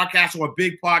small podcast or a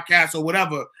big podcast or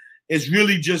whatever. It's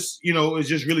really just, it's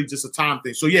just really just a time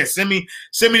thing. So yeah, send me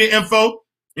the info.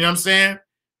 You know what I'm saying?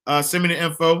 Send me the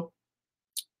info.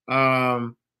 I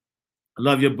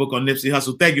love your book on Nipsey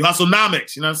Hussle. Thank you.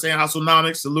 Hustlenomics. You know what I'm saying?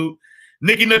 Hustlenomics. Salute.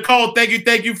 Nikki Nicole, thank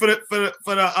you for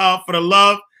the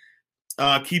love.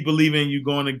 Keep believing you're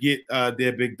going to get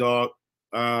there, big dog.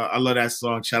 I love that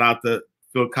song. Shout out to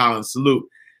Phil Collins. Salute.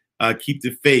 Keep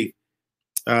the faith.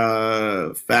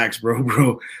 Facts, bro.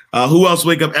 Who else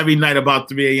wake up every night about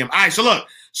 3 a.m.? All right, so look.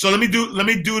 So let me do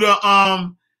the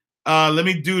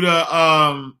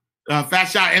Fat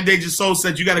Shot. MJ Just Soul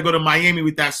said you got to go to Miami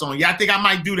with that song. Yeah, I think I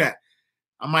might do that.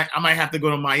 I might have to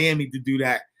go to Miami to do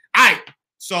that. All right.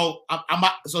 So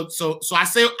I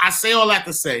say all that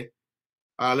to say.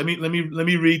 Let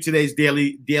me read today's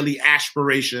daily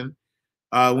aspiration.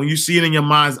 When you see it in your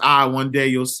mind's eye, one day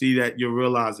you'll see that you'll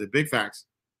realize it. Big facts.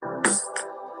 All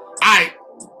right.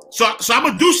 So I'm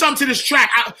gonna do something to this track.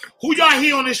 Who y'all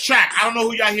hear on this track? I don't know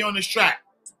who y'all hear on this track.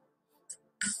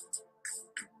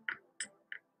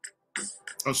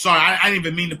 Oh, sorry, I didn't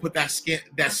even mean to put that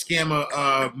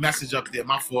scammer message up there.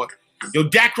 My fault. Yo,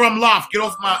 Dakram Loft, get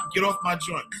off my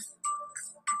joint.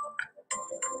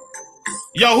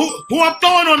 Yo, who I'm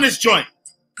throwing on this joint?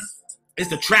 It's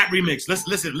the trap remix. Let's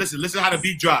listen how the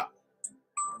beat drop.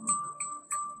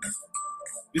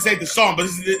 This ain't the song, but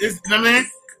this you know what I mean?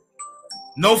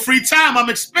 No free time. I'm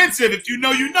expensive. If you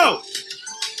know, you know.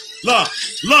 Look.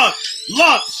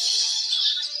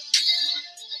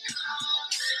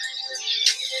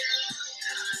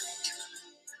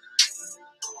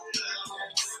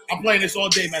 I'm playing this all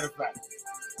day, matter of fact.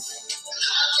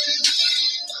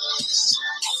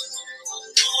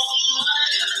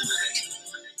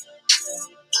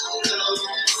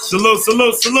 Salute.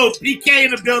 PK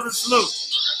in the building, salute.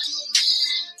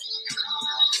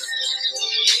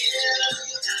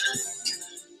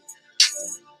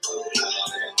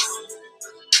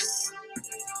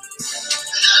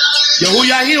 Yo, who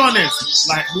y'all hear on this?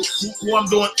 Like, who I'm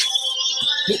doing?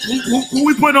 Who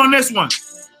we putting on this one?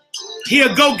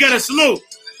 Here, go get a salute.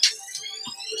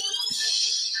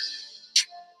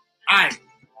 All right.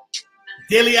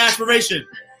 Daily aspiration.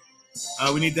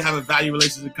 We need to have a value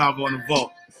relationship convo on the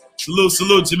vault. Salute,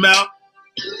 Jamel.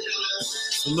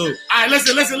 Salute. All right,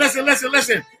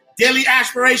 listen. Daily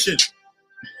aspiration.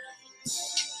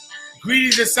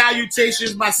 Greetings and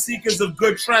salutations, my seekers of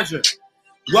good treasure.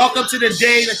 Welcome to the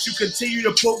day that you continue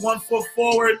to put one foot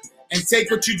forward and take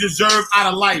what you deserve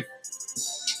out of life.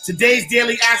 Today's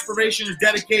daily aspiration is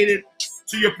dedicated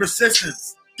to your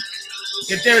persistence.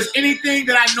 If there is anything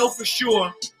that I know for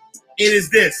sure, it is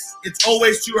this. It's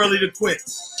always too early to quit.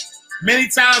 Many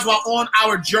times while on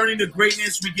our journey to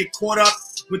greatness, we get caught up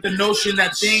with the notion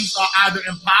that things are either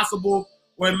impossible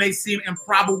or it may seem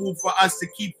improbable for us to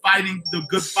keep fighting the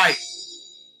good fight.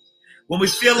 When we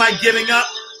feel like giving up,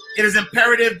 it is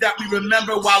imperative that we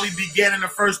remember why we began in the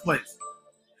first place.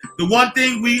 The one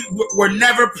thing we were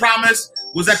never promised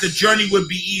was that the journey would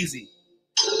be easy.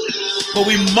 But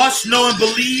we must know and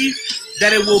believe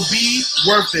that it will be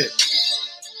worth it.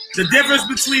 The difference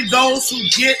between those who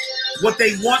get what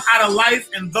they want out of life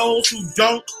and those who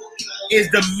don't is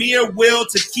the mere will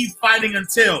to keep fighting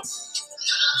until.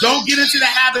 Don't get into the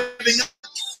habit of giving up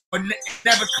or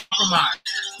never compromise.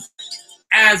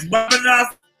 As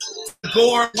Rabindranath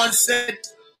Tagore once said,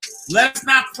 let us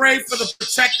not pray for the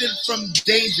protected from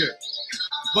danger,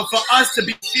 but for us to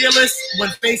be fearless when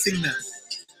facing them.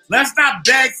 Let's not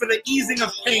beg for the easing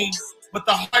of pain, but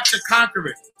the heart to conquer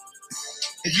it.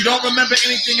 If you don't remember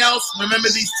anything else, remember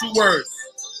these two words,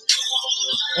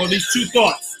 or these two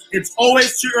thoughts. It's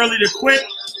always too early to quit,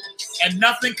 and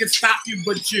nothing can stop you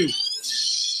but you.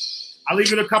 I'll leave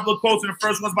you with a couple of quotes, and the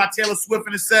first one's by Taylor Swift,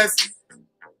 and it says,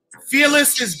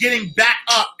 fearless is getting back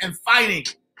up and fighting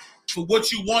for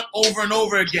what you want over and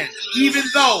over again, even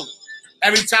though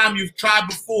every time you've tried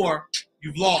before,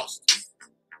 you've lost.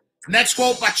 Next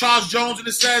quote by Charles Jones, and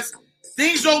it says,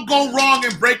 things don't go wrong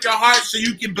and break your heart so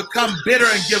you can become bitter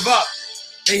and give up.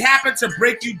 They happen to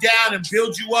break you down and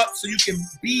build you up so you can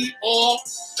be all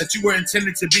that you were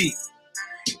intended to be.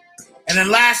 And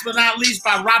then last but not least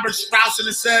by Robert Strauss, and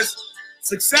it says,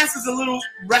 success is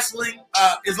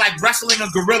is like wrestling a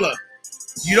gorilla.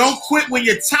 You don't quit when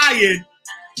you're tired.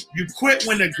 You quit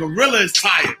when the gorilla is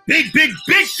tired. Big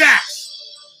facts.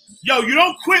 Yo, you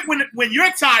don't quit when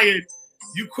you're tired.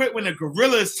 You quit when the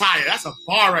gorilla is tired. That's a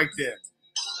bar right there.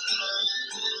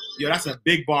 Yo, that's a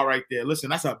big bar right there. Listen,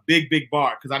 that's a big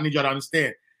bar because I need y'all to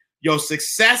understand. Yo,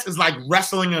 success is like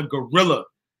wrestling a gorilla.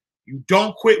 You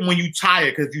don't quit when you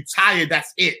tired, because if you tired,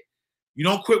 that's it. You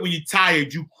don't quit when you're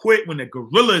tired. You quit when the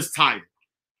gorilla is tired.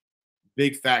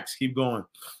 Big facts. Keep going.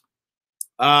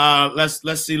 Let's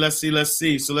see.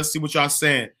 So let's see what y'all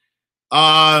saying.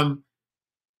 Jamel,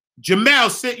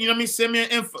 send me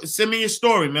an info, send me your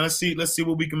story, man. Let's see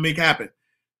what we can make happen.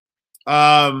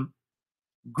 Grand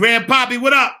Poppy,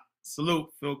 what up? Salute,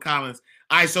 Phil Collins.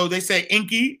 All right, so they say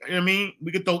Inky, you know what I mean?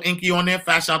 We could throw Inky on there.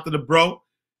 Fast shout to the bro.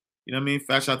 You know what I mean?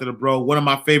 Fast shout to the bro. One of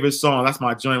my favorite songs. That's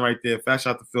my joint right there. Fast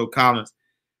shout to Phil Collins.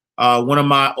 One of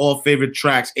my all favorite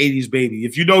tracks, 80s Baby.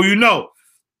 If you know, you know.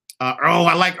 Earl,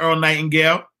 I like Earl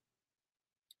Nightingale.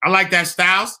 I like that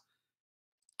Styles.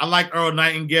 I like Earl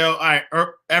Nightingale. All right,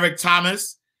 Eric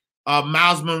Thomas,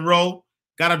 Miles Monroe.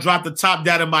 Gotta drop the top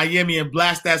down in Miami and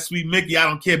blast that Sweet Mickey. I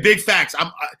don't care. Big facts.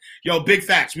 Big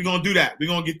facts. We're gonna do that. We're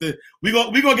gonna get the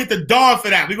Dawn for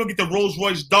that. We're gonna get the Rolls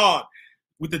Royce Dawn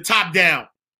with the top down.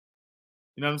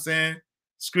 You know what I'm saying?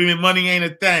 Screaming money ain't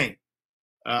a thing.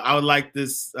 I would like to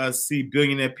see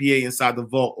Billionaire PA Inside the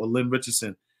Vault or Lynn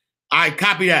Richardson. All right,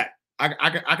 copy that.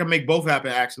 I can make both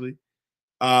happen actually.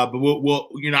 But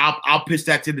we'll I'll pitch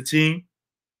that to the team.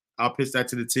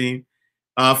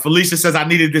 Felicia says I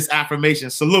needed this affirmation.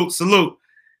 Salute.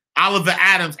 Oliver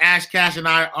Adams, Ash Cash, and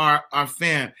I are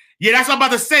fan. Yeah, that's what I'm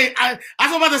about to say. That's what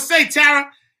I'm about to say, Tara.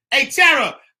 Hey,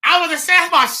 Tara, I was about to say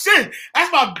that's my shit.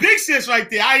 That's my big shit right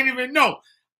there. I didn't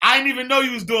even know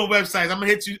you was doing websites. I'm gonna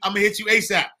hit you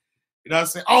ASAP. You know what I'm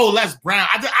saying? Oh, Les Brown.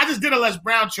 I just did a Les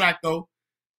Brown track though.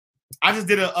 I just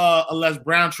did a Les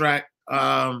Brown track.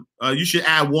 You should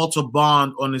add Walter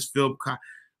Bond on this film. I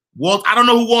don't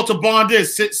know who Walter Bond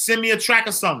is. Send me a track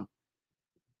or something.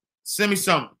 Send me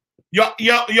something. Yo,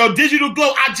 Digital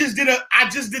Glow. I just did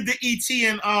the ET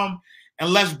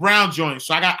and Les Brown joint.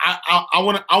 So I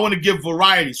want to give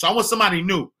variety. So I want somebody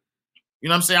new. You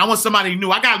know what I'm saying? I want somebody new.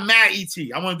 I got mad ET.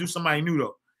 I want to do somebody new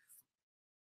though.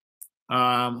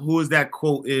 Who is that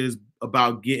quote is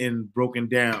about getting broken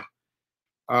down?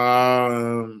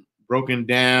 Broken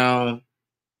down.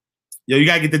 Yo, you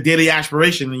gotta get the daily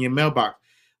aspiration in your mailbox.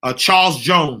 Charles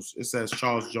Jones. It says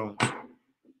Charles Jones.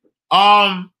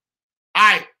 All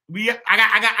right.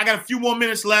 I got a few more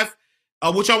minutes left.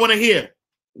 What y'all want to hear?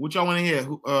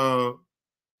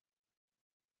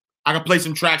 I can play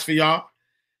some tracks for y'all.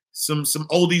 Some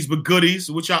oldies but goodies.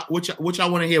 What y'all want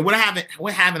to hear? What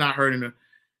haven't I heard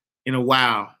in a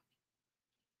while?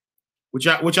 What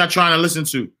y'all trying to listen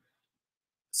to?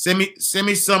 Send me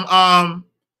some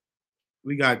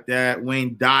we got that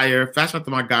Wayne Dyer. Fast up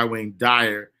to my guy Wayne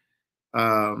Dyer.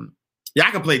 Yeah,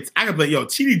 I can play. Yo,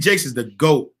 TD Jakes is the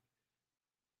GOAT.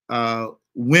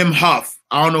 Wim Huff.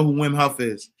 I don't know who Wim Huff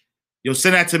is. Yo,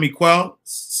 send that to me, Quell.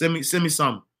 Send me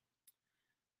some.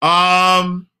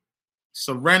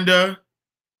 Surrender.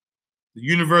 The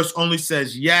universe only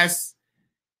says yes.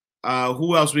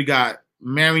 Who else we got?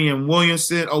 Marion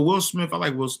Williamson. Oh, Will Smith. I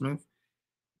like Will Smith.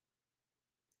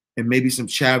 And maybe some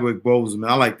Chadwick Boseman.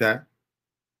 I like that.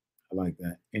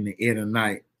 In the air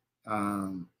tonight. I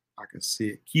can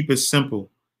see it. Keep it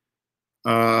simple.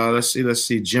 Let's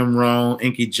see. Jim Rohn,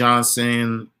 Inky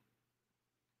Johnson,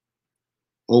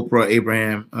 Oprah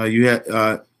Abraham.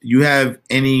 You have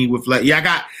any with Les?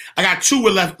 Yeah, I got two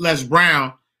with Les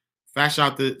Brown. Fast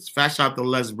out the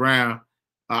Les Brown.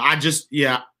 I just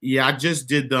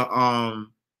did the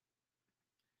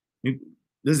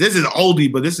This is an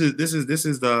oldie, but this is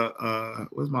the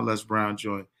what's my Les Brown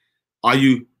joint?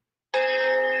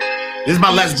 This is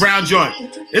my Les Brown joint.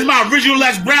 This is my original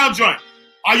Les Brown joint.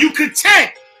 Are you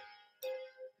content?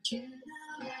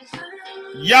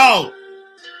 Yo.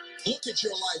 Look at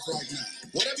your life right now.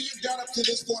 Whatever you've done up to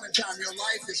this point in time, your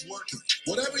life is working.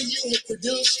 Whatever you have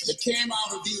produced, it came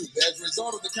out of you as a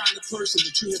result of the kind of person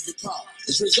that you have become.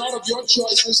 It's a result of your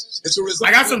choices. It's a result.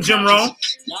 I got some Jim Rohn.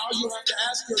 Now you have to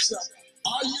ask yourself,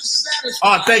 are you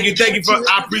satisfied? Oh, thank you for.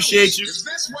 I appreciate you. Is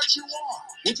this what you want?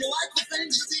 Would you like for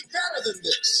things to be better than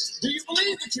this? Do you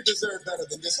believe that you deserve better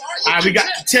than this? Are you all right, we got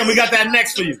Tim. We got that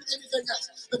next for you. Anything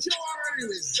else? That you already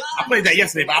resigned. I played that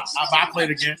yesterday, but I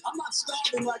played it again. I'm not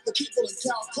starving like the people in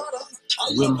Calcutta.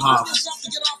 Are you Wim Hof. yourself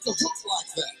to get off the hook like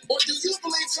that? Or do you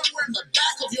believe somewhere in the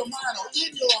back of your mind or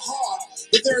in your heart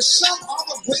that there's some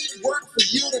other great work for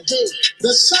you to do?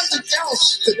 There's something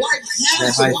else that life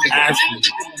has to life.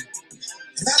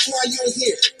 And that's why you're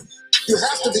here. You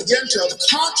have to begin to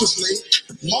consciously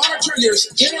Monitor your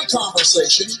inner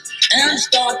conversation and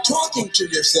start talking to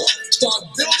yourself. Start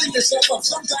building yourself up.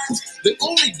 Sometimes the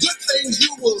only good things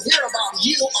you will hear about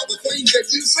you are the things that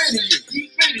you say to you.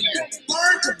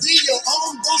 Learn to be your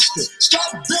own booster.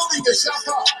 Start building yourself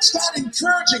up. Start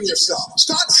encouraging yourself.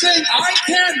 Start saying, I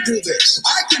can do this.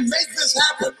 I can make this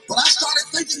happen. When I started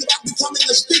thinking about becoming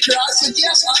a speaker, I said,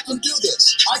 yes, I can do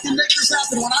this. I can make this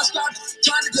happen. When I start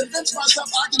trying to convince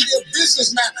myself I can be a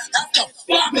businessman after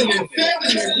flopping and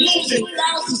failing and losing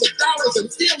thousands of dollars and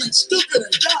feeling stupid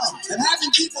and dumb and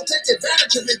having people take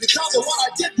advantage of me because of what I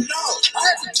didn't know, I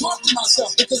had to talk to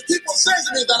myself because people say to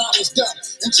me that I was dumb.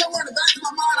 And somewhere in the back of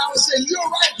my mind, I was saying, you're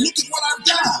right, look at what I've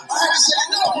done. I had to say,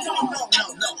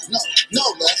 no,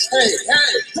 Les. Hey,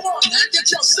 come on, man, get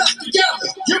yourself together.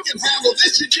 You can handle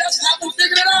this. You just haven't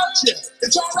figured it out yet.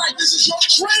 It's all right. This is your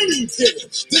training period.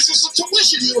 This is the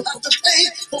tuition you have to pay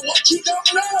for what you don't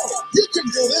know. You can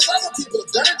do this. Other people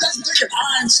have done it. Doesn't take an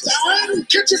Einstein.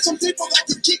 Get you some people that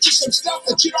can teach you some stuff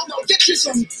that you don't know. Get you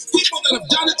some people that have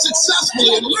done it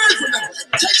successfully and learn from them.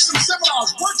 Take some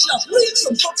seminars, workshops, read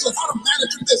some books on how to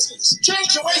manage your business. Change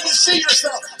the way you see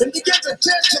yourself and begin to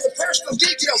tend to the personal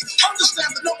details. Understand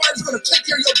that nobody's going to take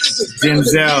care of your business better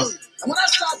than you. And when I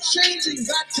start changing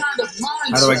that kind of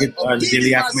mindset, how do I get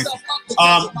daily affirmation?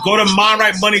 Go to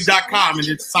mindrightmoney.com and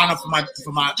just sign up for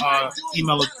my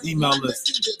email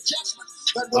list.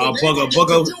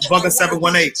 Bugger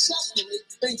 718.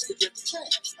 Things begin to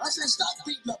change. I say stop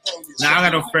beating up on yourself. Now I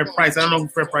got no Fred Price. I don't know who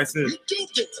Fred Price is. You do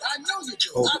it. I know you do.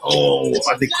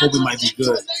 I think Kobe might be good.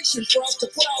 For us to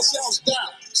put ourselves down.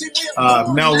 See, we have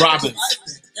Mel Robbins.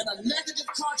 And a negative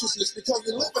consciousness because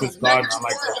we live in Chris a Gardner, negative I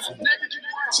like world. that.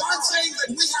 So I'm saying that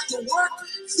we have to work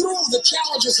through the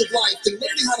challenges of life and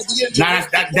learning how to be in.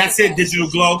 That's it, Digital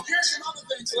Glow. Here's some other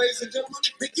things, ladies and gentlemen.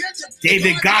 Begin to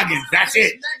David Goggins, that's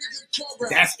it.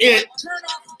 That's it. Turn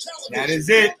off the television. That is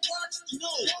it. Don't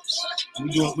watch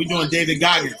news. We doing David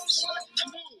Goggins.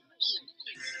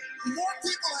 More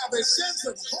people have a sense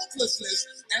of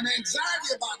hopelessness and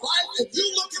anxiety about life. If you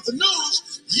look at the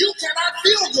news, you cannot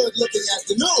feel good looking at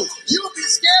the news. You'll be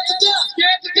scared to death.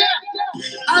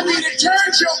 I mean, it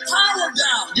turns your power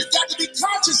down. You've got to be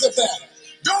conscious of that.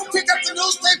 Don't pick up the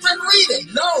newspaper and read it.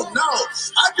 No.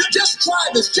 Just try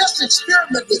this. Just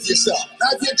experiment with yourself.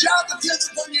 Now, if your job depends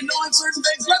upon you knowing certain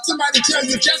things, let somebody tell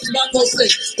you just about those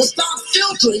things. But stop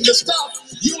filtering the stuff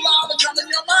you allow to come in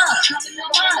your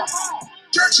mind.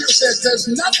 Churchill says there's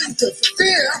nothing to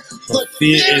fear but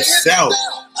fear itself.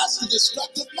 That's a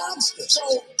destructive monster. So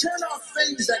turn off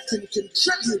things that can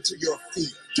contribute to your fear.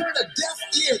 Turn a deaf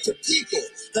ear to people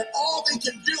that all they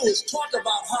can do is talk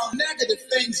about how negative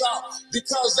things are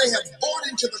because they have bought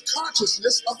into the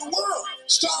consciousness of the world.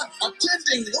 Start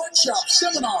attending workshops,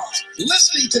 seminars,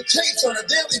 listening to tapes on a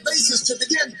daily basis to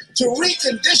begin to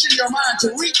recondition your mind,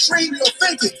 to retrain your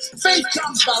thinking. Faith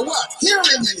comes by what?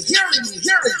 Hearing and hearing and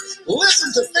hearing.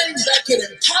 Listen to things that can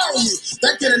empower you,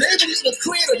 that can enable you to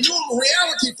create a new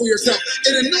reality for yourself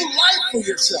and a new life for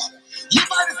yourself. You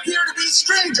might appear to be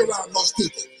strange around most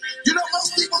people. You know,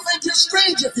 most people think you're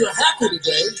strange if you're happy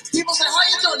today. People say, how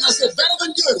you doing? I said, better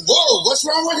than good. Whoa, what's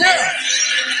wrong with him?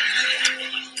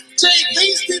 See,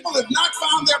 these people have not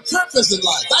found their purpose in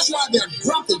life. That's why they're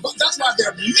grumpy, but that's why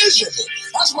they're miserable.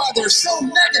 That's why they're so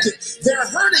negative. They're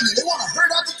hurting and they want to hurt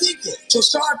other people. So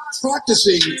start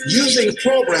practicing using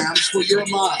programs for your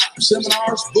mind.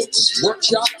 Seminars, books,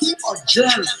 workshops. Keep a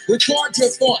journal. Record your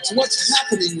thoughts. What's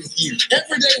happening with you?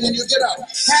 Every day when you get up,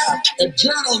 have a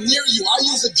journal near you. I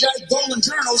use a Jack Golden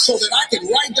journal so that I can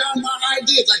write down my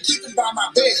ideas. I keep it by my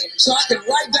bed so I can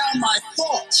write down my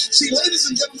thoughts. See, ladies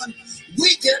and gentlemen,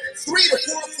 we get 3 to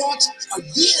 4 thoughts a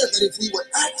year that if we would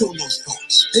act on those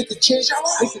thoughts, they could change our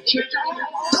life.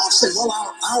 Don't say,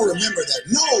 well, I'll remember that.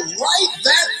 No, write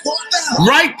that thought down.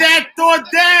 Write that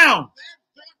thought down.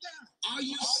 Are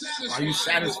you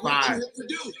satisfied with what you have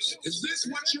produced? Is this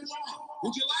what you want?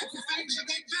 Would you like for things to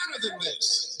be better than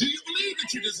this? Do you believe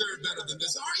that you deserve better than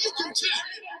this? Are you content?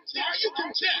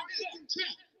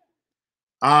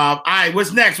 All right,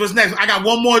 what's next? I got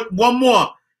one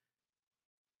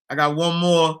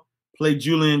more. Play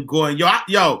Julian Gordon. Yo,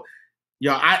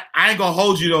 I ain't gonna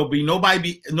hold you though, B.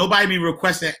 Nobody be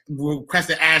requesting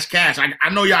Ash Cash. I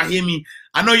know y'all hear me.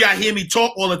 I know y'all hear me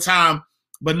talk all the time,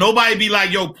 but nobody be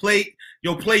like, play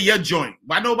your joint.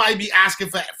 Why nobody be asking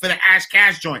for the Ash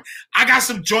Cash joint? I got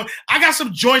some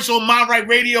joints on Mind Right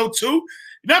Radio too. You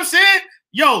know what I'm saying?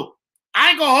 Yo,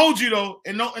 I ain't gonna hold you though,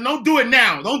 and don't do it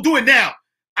now. Don't do it now.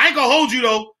 I ain't gonna hold you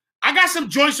though. I got some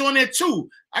joints on there too.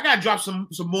 I gotta drop some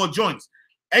more joints.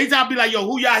 Every time I be like, yo,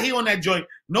 who y'all hear on that joint?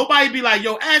 Nobody be like,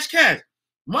 yo, Ash Cash,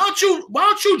 why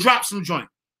don't you drop some joint?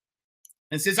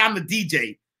 And since I'm the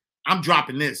DJ, I'm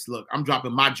dropping this. Look, I'm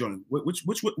dropping my joint.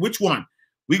 Which one?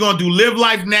 We gonna do Live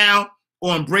Life Now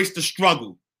or Embrace the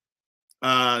Struggle?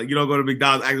 You don't go to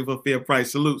McDonald's asking for a fair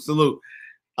price. Salute.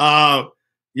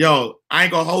 Yo, I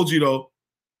ain't gonna hold you though.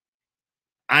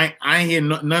 I ain't hear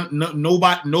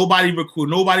nobody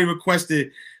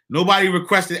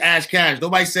requested Ash Cash.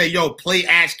 Nobody said, yo, play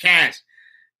Ash Cash.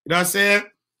 You know what I'm saying?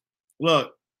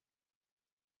 Look,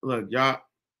 y'all.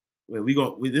 We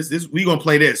gonna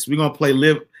play this. We gonna play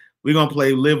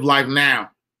Live Life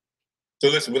Now. So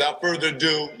listen, without further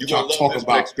ado, you're gonna love this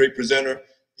next great presenter.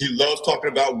 He loves talking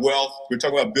about wealth. We're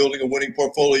talking about building a winning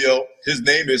portfolio. His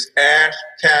name is Ash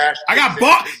Cash. I got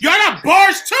bars. Yo, I got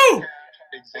bars too.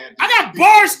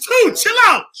 Chill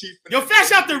out. Yo,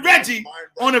 fast out to Reggie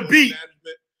on the beat.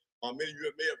 Many of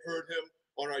you may have heard him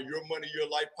on our Your Money, Your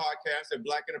Life podcast at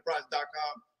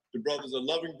blackenterprise.com. The brother's a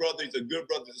loving brother. He's a good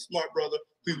brother. He's a smart brother.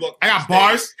 Please welcome. I got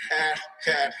bars. Ash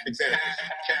Cash. Example.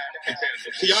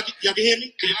 Y'all can hear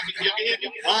me?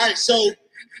 All right, so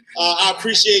I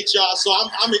appreciate y'all. So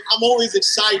I'm always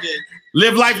excited.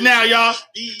 Live life now, y'all.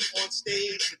 Be on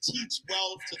stage to teach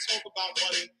wealth, to talk about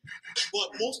money, but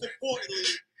most importantly,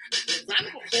 round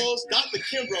of applause, Dr.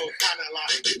 Kimbrough kind of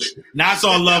like. Now it's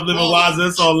all love, living wiser.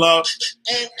 It's all love.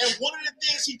 And one of the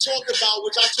things he talked about,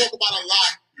 which I talk about a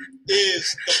lot,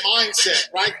 is the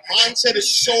mindset, right? Mindset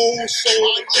is so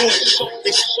important.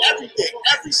 It's everything.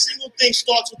 Every single thing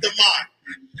starts with the mind.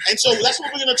 And so that's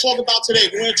what we're going to talk about today.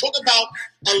 We're going to talk about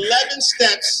 11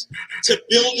 steps to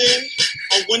building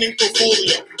a winning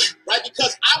portfolio, right?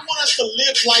 Because I want us to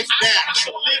live life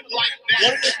now.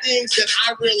 One of the things that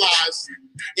I realize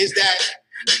is that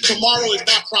tomorrow is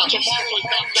not promised.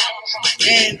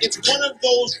 And it's one of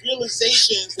those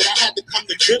realizations that I had to come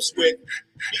to grips with,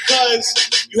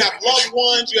 because you have loved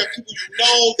ones, you have people you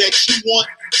know that you want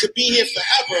to be here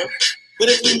forever. But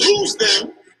if you lose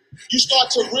them, you start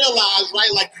to realize,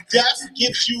 right, like death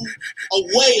gives you a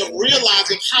way of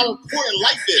realizing how important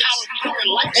life is.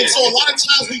 And so a lot of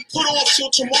times we put off till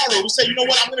tomorrow. We say, you know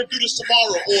what, I'm going to do this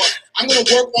tomorrow, or I'm going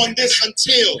to work on this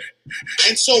until.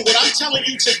 And so what I'm telling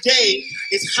you today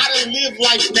is how to live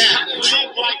life now.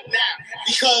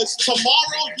 Because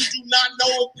tomorrow you do not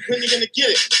know when you're going to get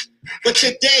it. But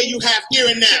today you have here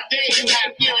and now. All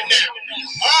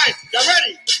right, y'all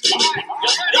ready?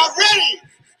 Y'all ready?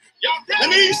 Let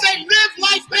me hear you say, live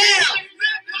life now.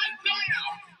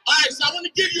 All right, so I want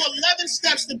to give you 11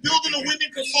 steps to building a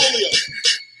winning portfolio.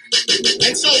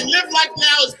 And so live life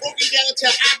now is broken down into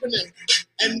an acronym.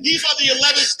 And these are the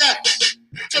 11 steps.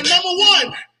 So number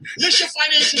one, list your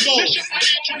financial goals.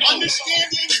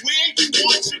 Understanding where you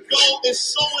want to go is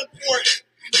so important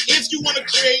if you want to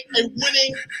create a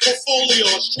winning portfolio,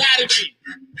 a strategy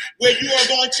where you are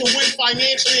going to win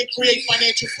financially and create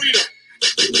financial freedom.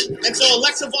 And so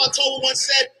Alexa Von Tobel once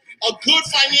said, a good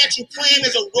financial plan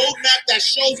is a roadmap that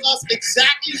shows us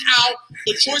exactly how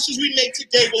the choices we make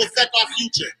today will affect our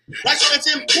future. Right? So it's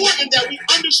important that we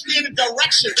understand the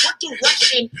direction. What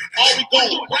direction are we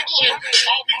going?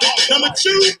 Number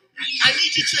two, I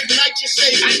need you to ignite your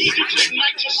savings.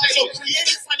 So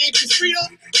creating financial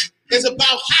freedom is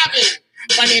about having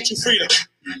financial freedom.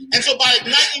 And so by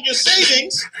igniting your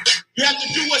savings, you have to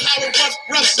do what Howard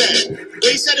Ruff said.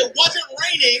 Where he said it wasn't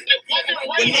raining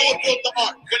when Noah built the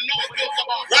ark.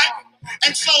 Right?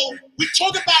 And so we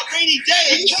talk about rainy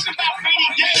days,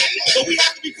 but we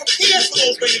have to be prepared for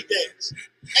those rainy days.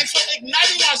 And so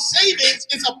igniting our savings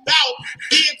is about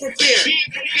being prepared.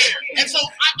 And so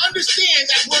I understand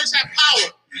that words have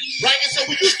power. Right? And so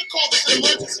we used to call this an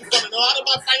emergency fund, and a lot of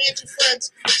my financial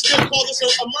friends still call this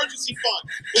an emergency fund.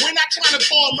 But we're not trying to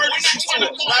call emergency to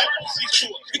it, right?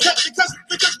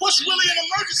 Because what's really an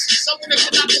emergency? Something that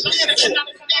you're not prepared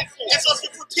for. And so if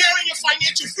you're preparing your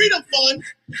financial freedom fund,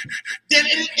 then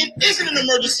it isn't an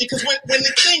emergency, because when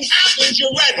the thing happens,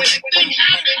 you're ready.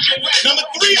 Number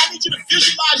three, I need you to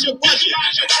visualize your budget.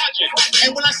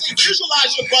 And when I say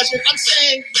visualize your budget, I'm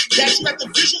saying that you have to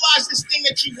visualize this thing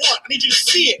that you want. I need you to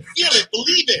see it, feel it,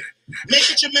 believe it. Make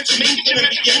it your mental begin.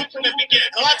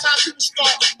 A lot of times people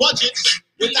start budgets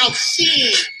without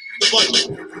seeing the budget,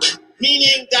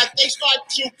 meaning that they start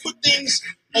to put things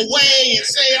away and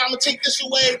say, I'm going to take this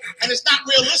away, and it's not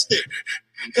realistic.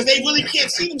 Because they really can't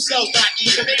see themselves not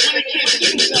eating. Right?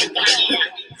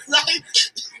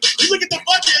 You look at the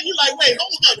budget and you're like, wait,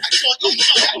 hold on.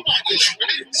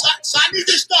 So I need you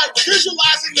to start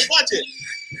visualizing the budget.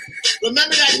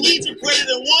 Remember that needs are greater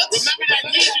than wants.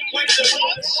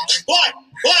 But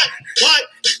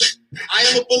I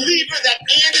am a believer that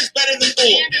and is better than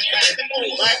or.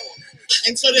 Right?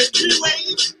 And so there's three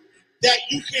ways that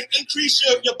you can increase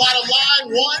your bottom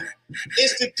line. One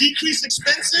is to decrease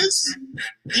expenses.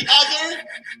 The other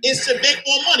is to make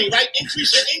more money, right?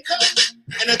 Increase your income.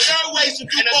 And the third way is to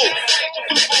do both.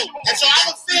 And so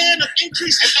I'm a fan of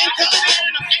increasing income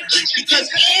because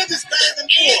and is better than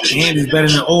or. And is better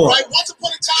than or. Right? Once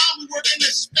upon a time, we were in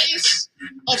this space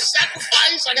of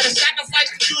sacrifice. I got to sacrifice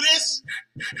to do this.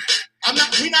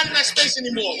 We're not in that space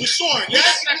anymore. We're soaring.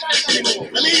 Yes?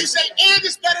 Let me hear you say, and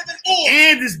is better than or.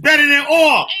 And is better than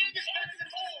or.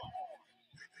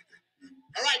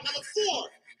 All right, number 4,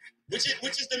 which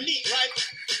is the meat, right,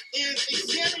 is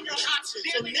examine your options.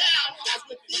 So now, as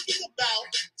we're thinking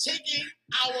about taking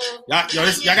our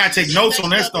y'all gotta take notes on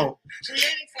this though.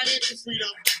 Creating financial freedom,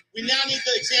 we now need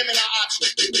to examine our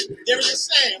options. There is a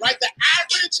saying, right? The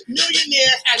average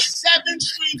millionaire has 7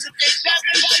 streams of income.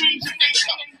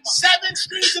 7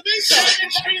 streams of income.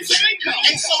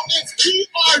 And so if we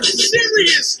are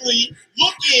seriously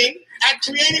looking at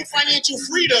creating financial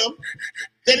freedom,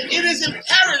 then it is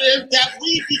imperative that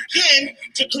we begin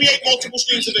to create multiple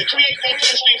streams of income.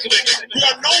 We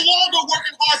are no longer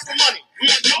working hard for money.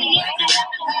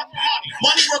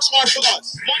 Money works hard for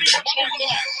us.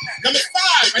 Number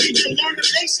 5, I need you to learn the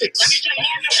basics.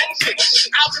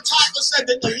 Alvin Toffler said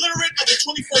that the literate of the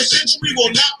 21st century will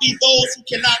not be those who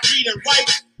cannot read and write,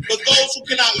 but those who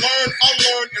cannot learn,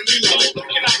 unlearn, and relearn.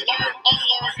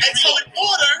 And so in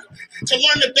order to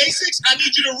learn the basics, I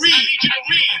need you to read.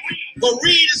 But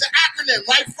read is an acronym,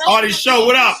 right? First, Artie Show,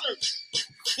 what up?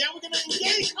 Then we're going to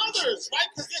engage others, right?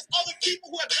 Because there's other people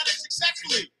who have done it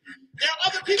successfully. There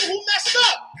are other people who messed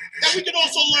up that we can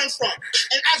also learn from.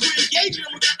 And as we're engaging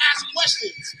them, we're going to ask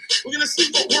questions. We're going to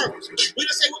see what worked. We're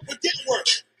going to say what didn't work.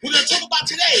 We're going to talk about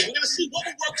today. We're going to see what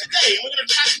will work today. And we're going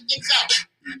to try some things out.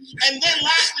 And then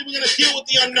lastly, we're going to deal with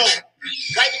the unknown,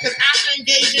 right? Because after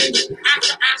engaging,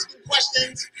 after asking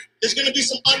questions, there's going to be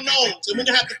some unknowns, and we're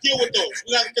going to have to deal with those.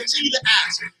 We're going to have to continue to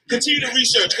ask, continue to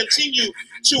research, continue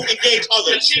to engage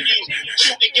others.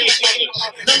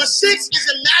 Number 6 is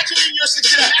imagining your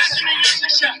success.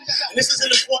 And this is an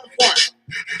important part.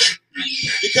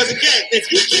 Because again,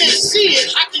 if you can't see it,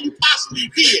 how can you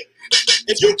possibly be it?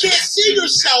 If you can't see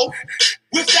yourself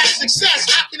with that success,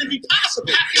 how can it be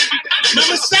possible?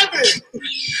 Number 7.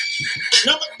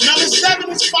 Number 7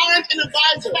 is find an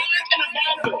advisor.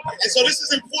 And so this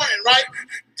is important, right?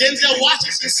 Denzel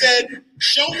Washington said,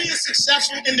 show me a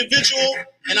successful individual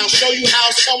and I'll show you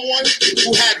how someone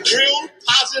who had real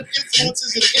positive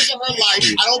influences in his or her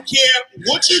life, I don't care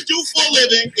what you do for a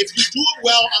living, if you do it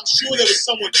well, I'm sure there was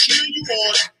someone cheering you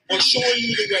on or showing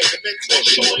you the way, the mentor,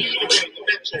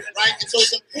 right? And so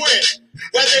it's important,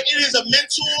 whether it is a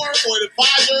mentor or an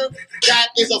advisor that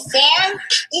is afar,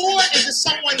 or is it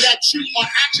someone that you are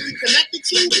actually connected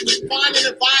to, find an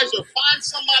advisor, find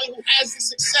somebody who has the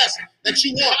success that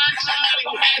you want.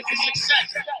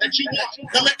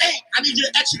 Number 8, I need you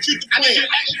to execute the plan.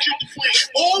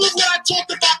 All of what I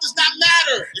talked about does not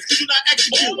matter if you do not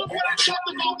execute.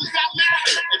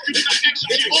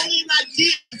 It's only an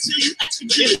idea until you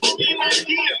execute it.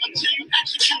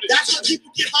 That's where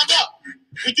people get hung up.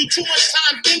 We do too much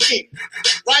time thinking,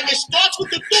 right? It starts with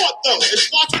the thought, though. It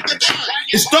starts with the mind.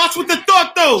 It starts with the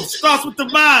thought, though. It starts with the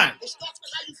mind. It starts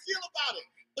with how you feel about it.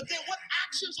 But then what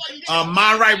actions are you taking?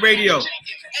 Mind Right Radio.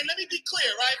 And let me be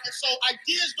clear, right? And so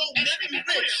ideas don't make you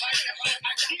rich.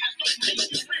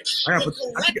 I think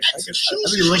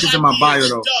the link is in my bio,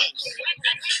 though.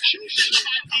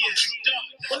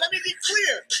 But let me be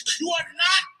clear. You are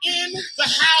not in the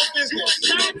how business.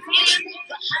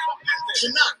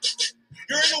 You're not.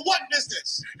 You're in the what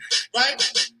business,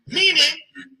 right? Meaning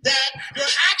that your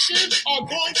actions are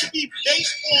going to be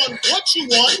based on what you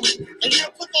want, and you're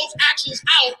going to put those actions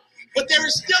out, but there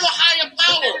is still a higher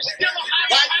power,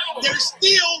 right? There is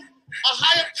still a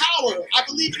higher power. I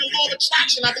believe in the law of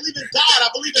attraction. I believe in God. I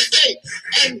believe in faith.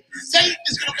 And faith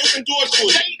is going to open doors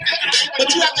for you. But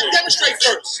you have to demonstrate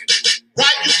first,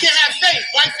 right? You can't have faith,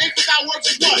 right? Faith without works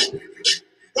is what?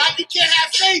 Right? You can't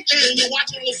have faith and you're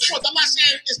watching those sports. I'm not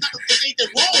saying there's anything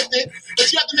wrong with it,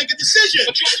 but you have to make a decision.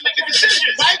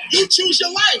 Right? You choose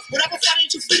your life. Whatever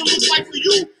financial freedom looks like for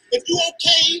you, if you're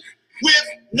okay with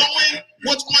knowing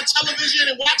what's on television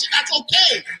and watching, that's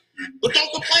okay. But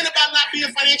don't complain about not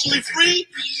being financially free.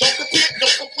 Don't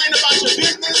complain about your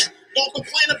business. Don't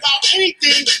complain about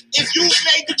anything if you've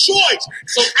made the choice.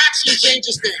 So action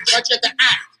changes things, right? You have to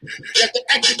act. You have to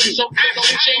execute. So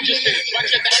action changes things, right?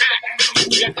 You have to act.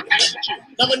 You have to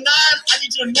execute. Number 9, I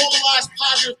need you to normalize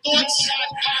positive thoughts.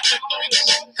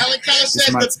 Helen Keller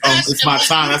said it's my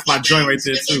time. That's my joint right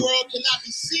there, too. The world cannot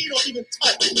be seen or even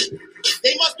touched.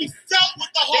 They must be felt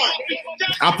with the heart.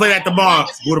 I'll play that tomorrow.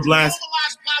 Buddha Blast.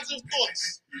 Normalize positive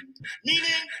thoughts.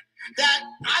 Meaning that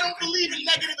I don't believe in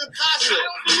negative and positive.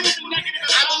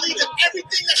 I believe that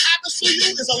everything that happens to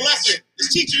you is a lesson. It's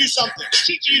teaching you something.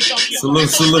 Salute.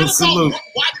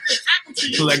 Why did this happen to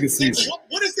you? Legacies.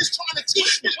 What is this trying to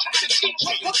teach me?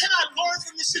 What can I learn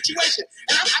from this situation?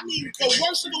 And I mean the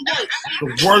worst of the worst.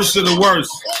 The worst of the worst.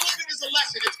 All of it is a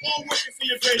lesson. It's all working for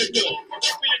your greater good.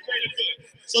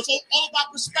 So it's all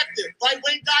about perspective, right?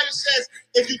 Wayne Dyer says,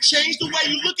 if you change the way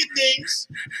you look at things,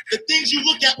 the things you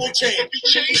look at will change.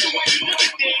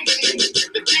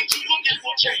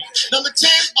 Number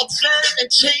 10, observe and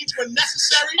change when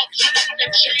necessary.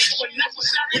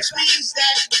 Which means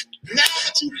that now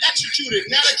that you've executed,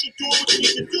 now that you're doing what you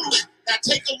need to do, now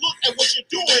take a look at what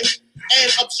you're doing and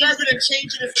observe it and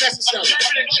change it if necessary.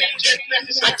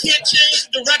 I can't change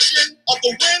the direction of the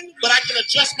wind, but I can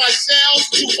adjust my sails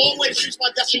to always reach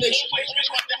my destination.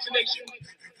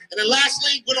 And then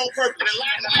lastly, win on purpose.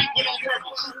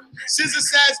 SZA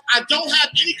says, I don't have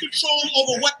any control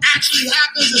over what actually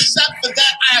happens, except for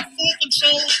that I have full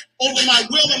control over my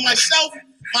will and myself,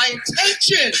 my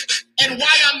intention, and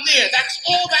why I'm there. That's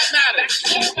all that matters.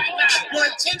 Your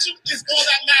intention is all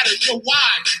that matters. Your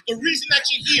why, the reason that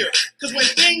you're here. Because when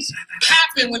things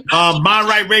happen, when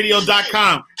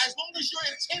MindRightRadio.com. as long as your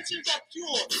intentions are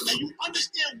pure and you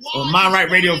understand why. Or Mind Right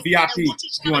Radio VIP.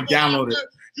 You want to download it.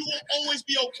 You will always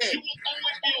be okay.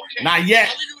 Not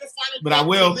yet, but I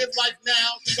will. Live life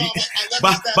now.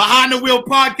 Behind the Wheel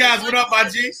Podcast. What up, my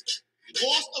G?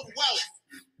 Loss of wealth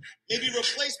may be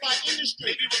replaced by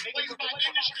industry.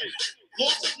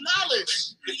 Loss of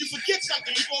knowledge. If you forget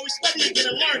something, you can always study again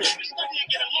and learn it.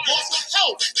 Loss of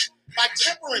health by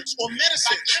temperance or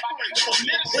medicine.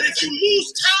 But if you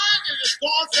lose time, it is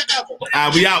gone forever.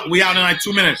 We out in like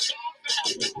 2 minutes.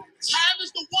 Time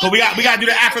is the one. So we got to do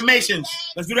the affirmations.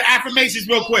 Let's do the affirmations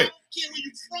real quick. Care where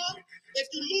you from. If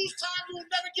you lose time, you will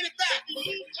never get it back.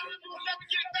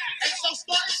 And so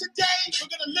starting today, we're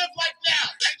gonna live life now.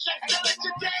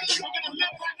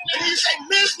 And you say,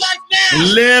 live life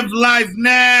now. Live life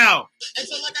now. And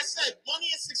so, like I said, money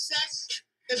and success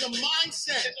is a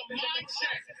mindset.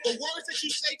 The words that you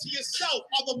say to yourself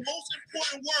are the most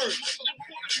important words.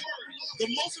 The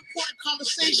most important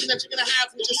conversation that you're going to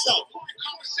have with yourself. All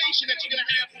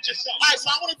right, so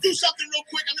I want to do something real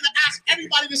quick. I'm going to ask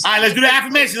everybody to stand. All right, let's do the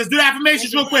affirmations. Let's do the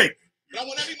affirmations real quick. But I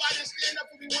want everybody to stand up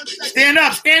for me 1 second. Stand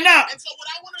up. And so what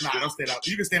I want to do, don't stand up.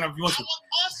 You can stand up if you want I to. want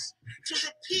us to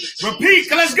repeat.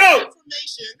 Let's go.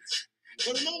 Affirmations.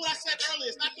 But remember what I said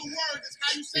earlier. It's not the words. It's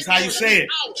how you say It's how you say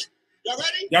it. Y'all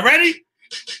ready? Y'all ready?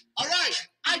 All right.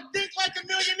 I think like a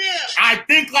millionaire. I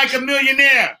think like a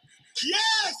millionaire.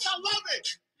 Yes, I love it.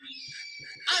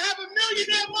 I have a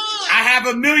millionaire mind. I have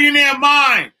a millionaire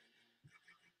mind.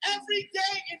 Every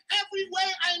day in every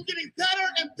way, I am getting better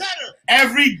and better.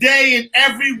 Every day in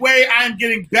every way, I am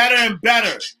getting better and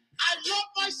better. I love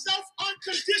myself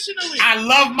unconditionally. I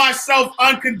love myself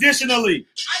unconditionally.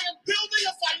 I am building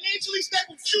a financially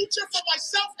stable future for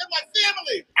myself and my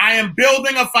family. I am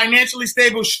building a financially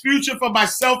stable future for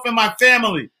myself and my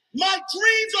family. My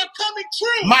dreams are coming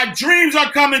true. My dreams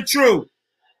are coming true.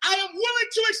 I am willing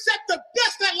to accept the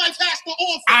best that life has to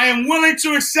offer. I am willing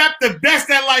to accept the best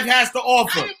that life has to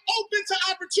offer. I am open to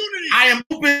opportunities. I am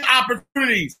open to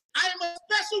opportunities. I am a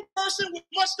special person with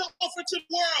much to offer to the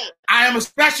world. I am a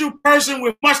special person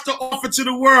with much to offer to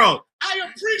the world. I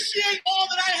appreciate all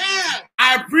that I have.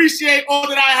 I appreciate all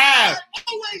that I have. I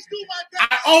always do my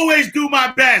best. I always do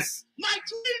my best. My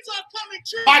dreams are coming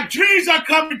true. My dreams are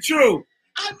coming true.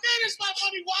 I manage my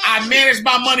money wisely. I manage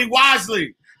my money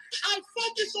wisely. I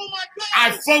focus on my goals.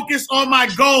 I focus on my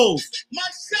goals.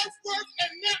 My self-worth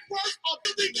and net worth are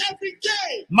building every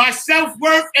day. My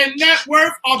self-worth and net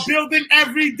worth are building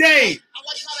every day. I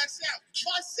like how that sounds.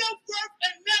 My self-worth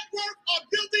and net worth are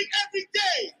building every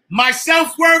day. My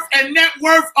self-worth and net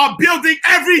worth are building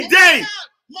every day.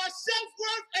 My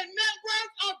self-worth and net worth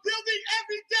are building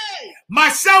every day. My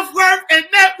self-worth and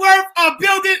net worth are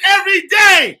building every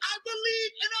day. I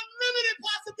believe in unlimited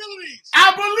possibilities. I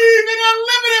believe in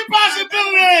unlimited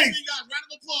possibilities.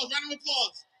 Round of applause. Round of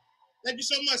applause. Thank you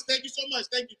so much. Thank you so much.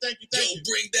 Thank you. Thank you. Thank you.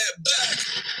 Bring that back.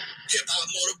 Hip hop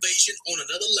motivation on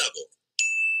another level.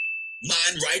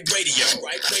 Mind Right Radio.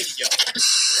 Right Radio.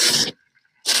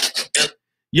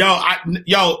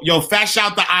 Yo, fat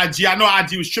shout to IG. I know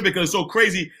IG was tripping because it's so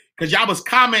crazy because y'all was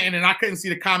commenting and I couldn't see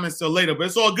the comments till later, but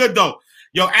it's all good though.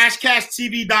 Yo,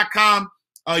 ashcasttv.com.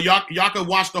 Y'all can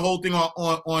watch the whole thing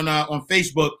on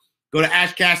Facebook. Go to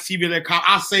ashcasttv.com.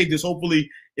 I'll save this. Hopefully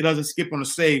it doesn't skip on the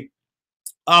save.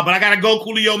 But I gotta go.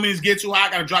 Coolio means get too high.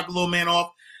 I gotta drop the little man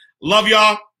off. Love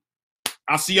y'all.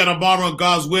 I'll see you tomorrow on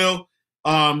God's will.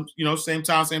 Same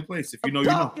time, same place. If you know, you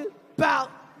know.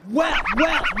 About Well.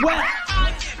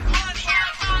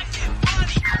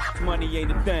 Money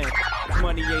ain't a thing.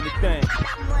 Money ain't a thing.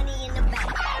 Money in the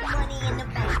bank. Money in the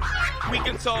bank. We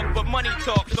can talk, but money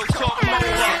talk, so talk more.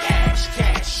 Ash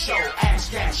Cash Show, Ash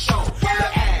Cash Show, the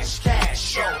Ash Cash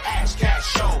Show, Ash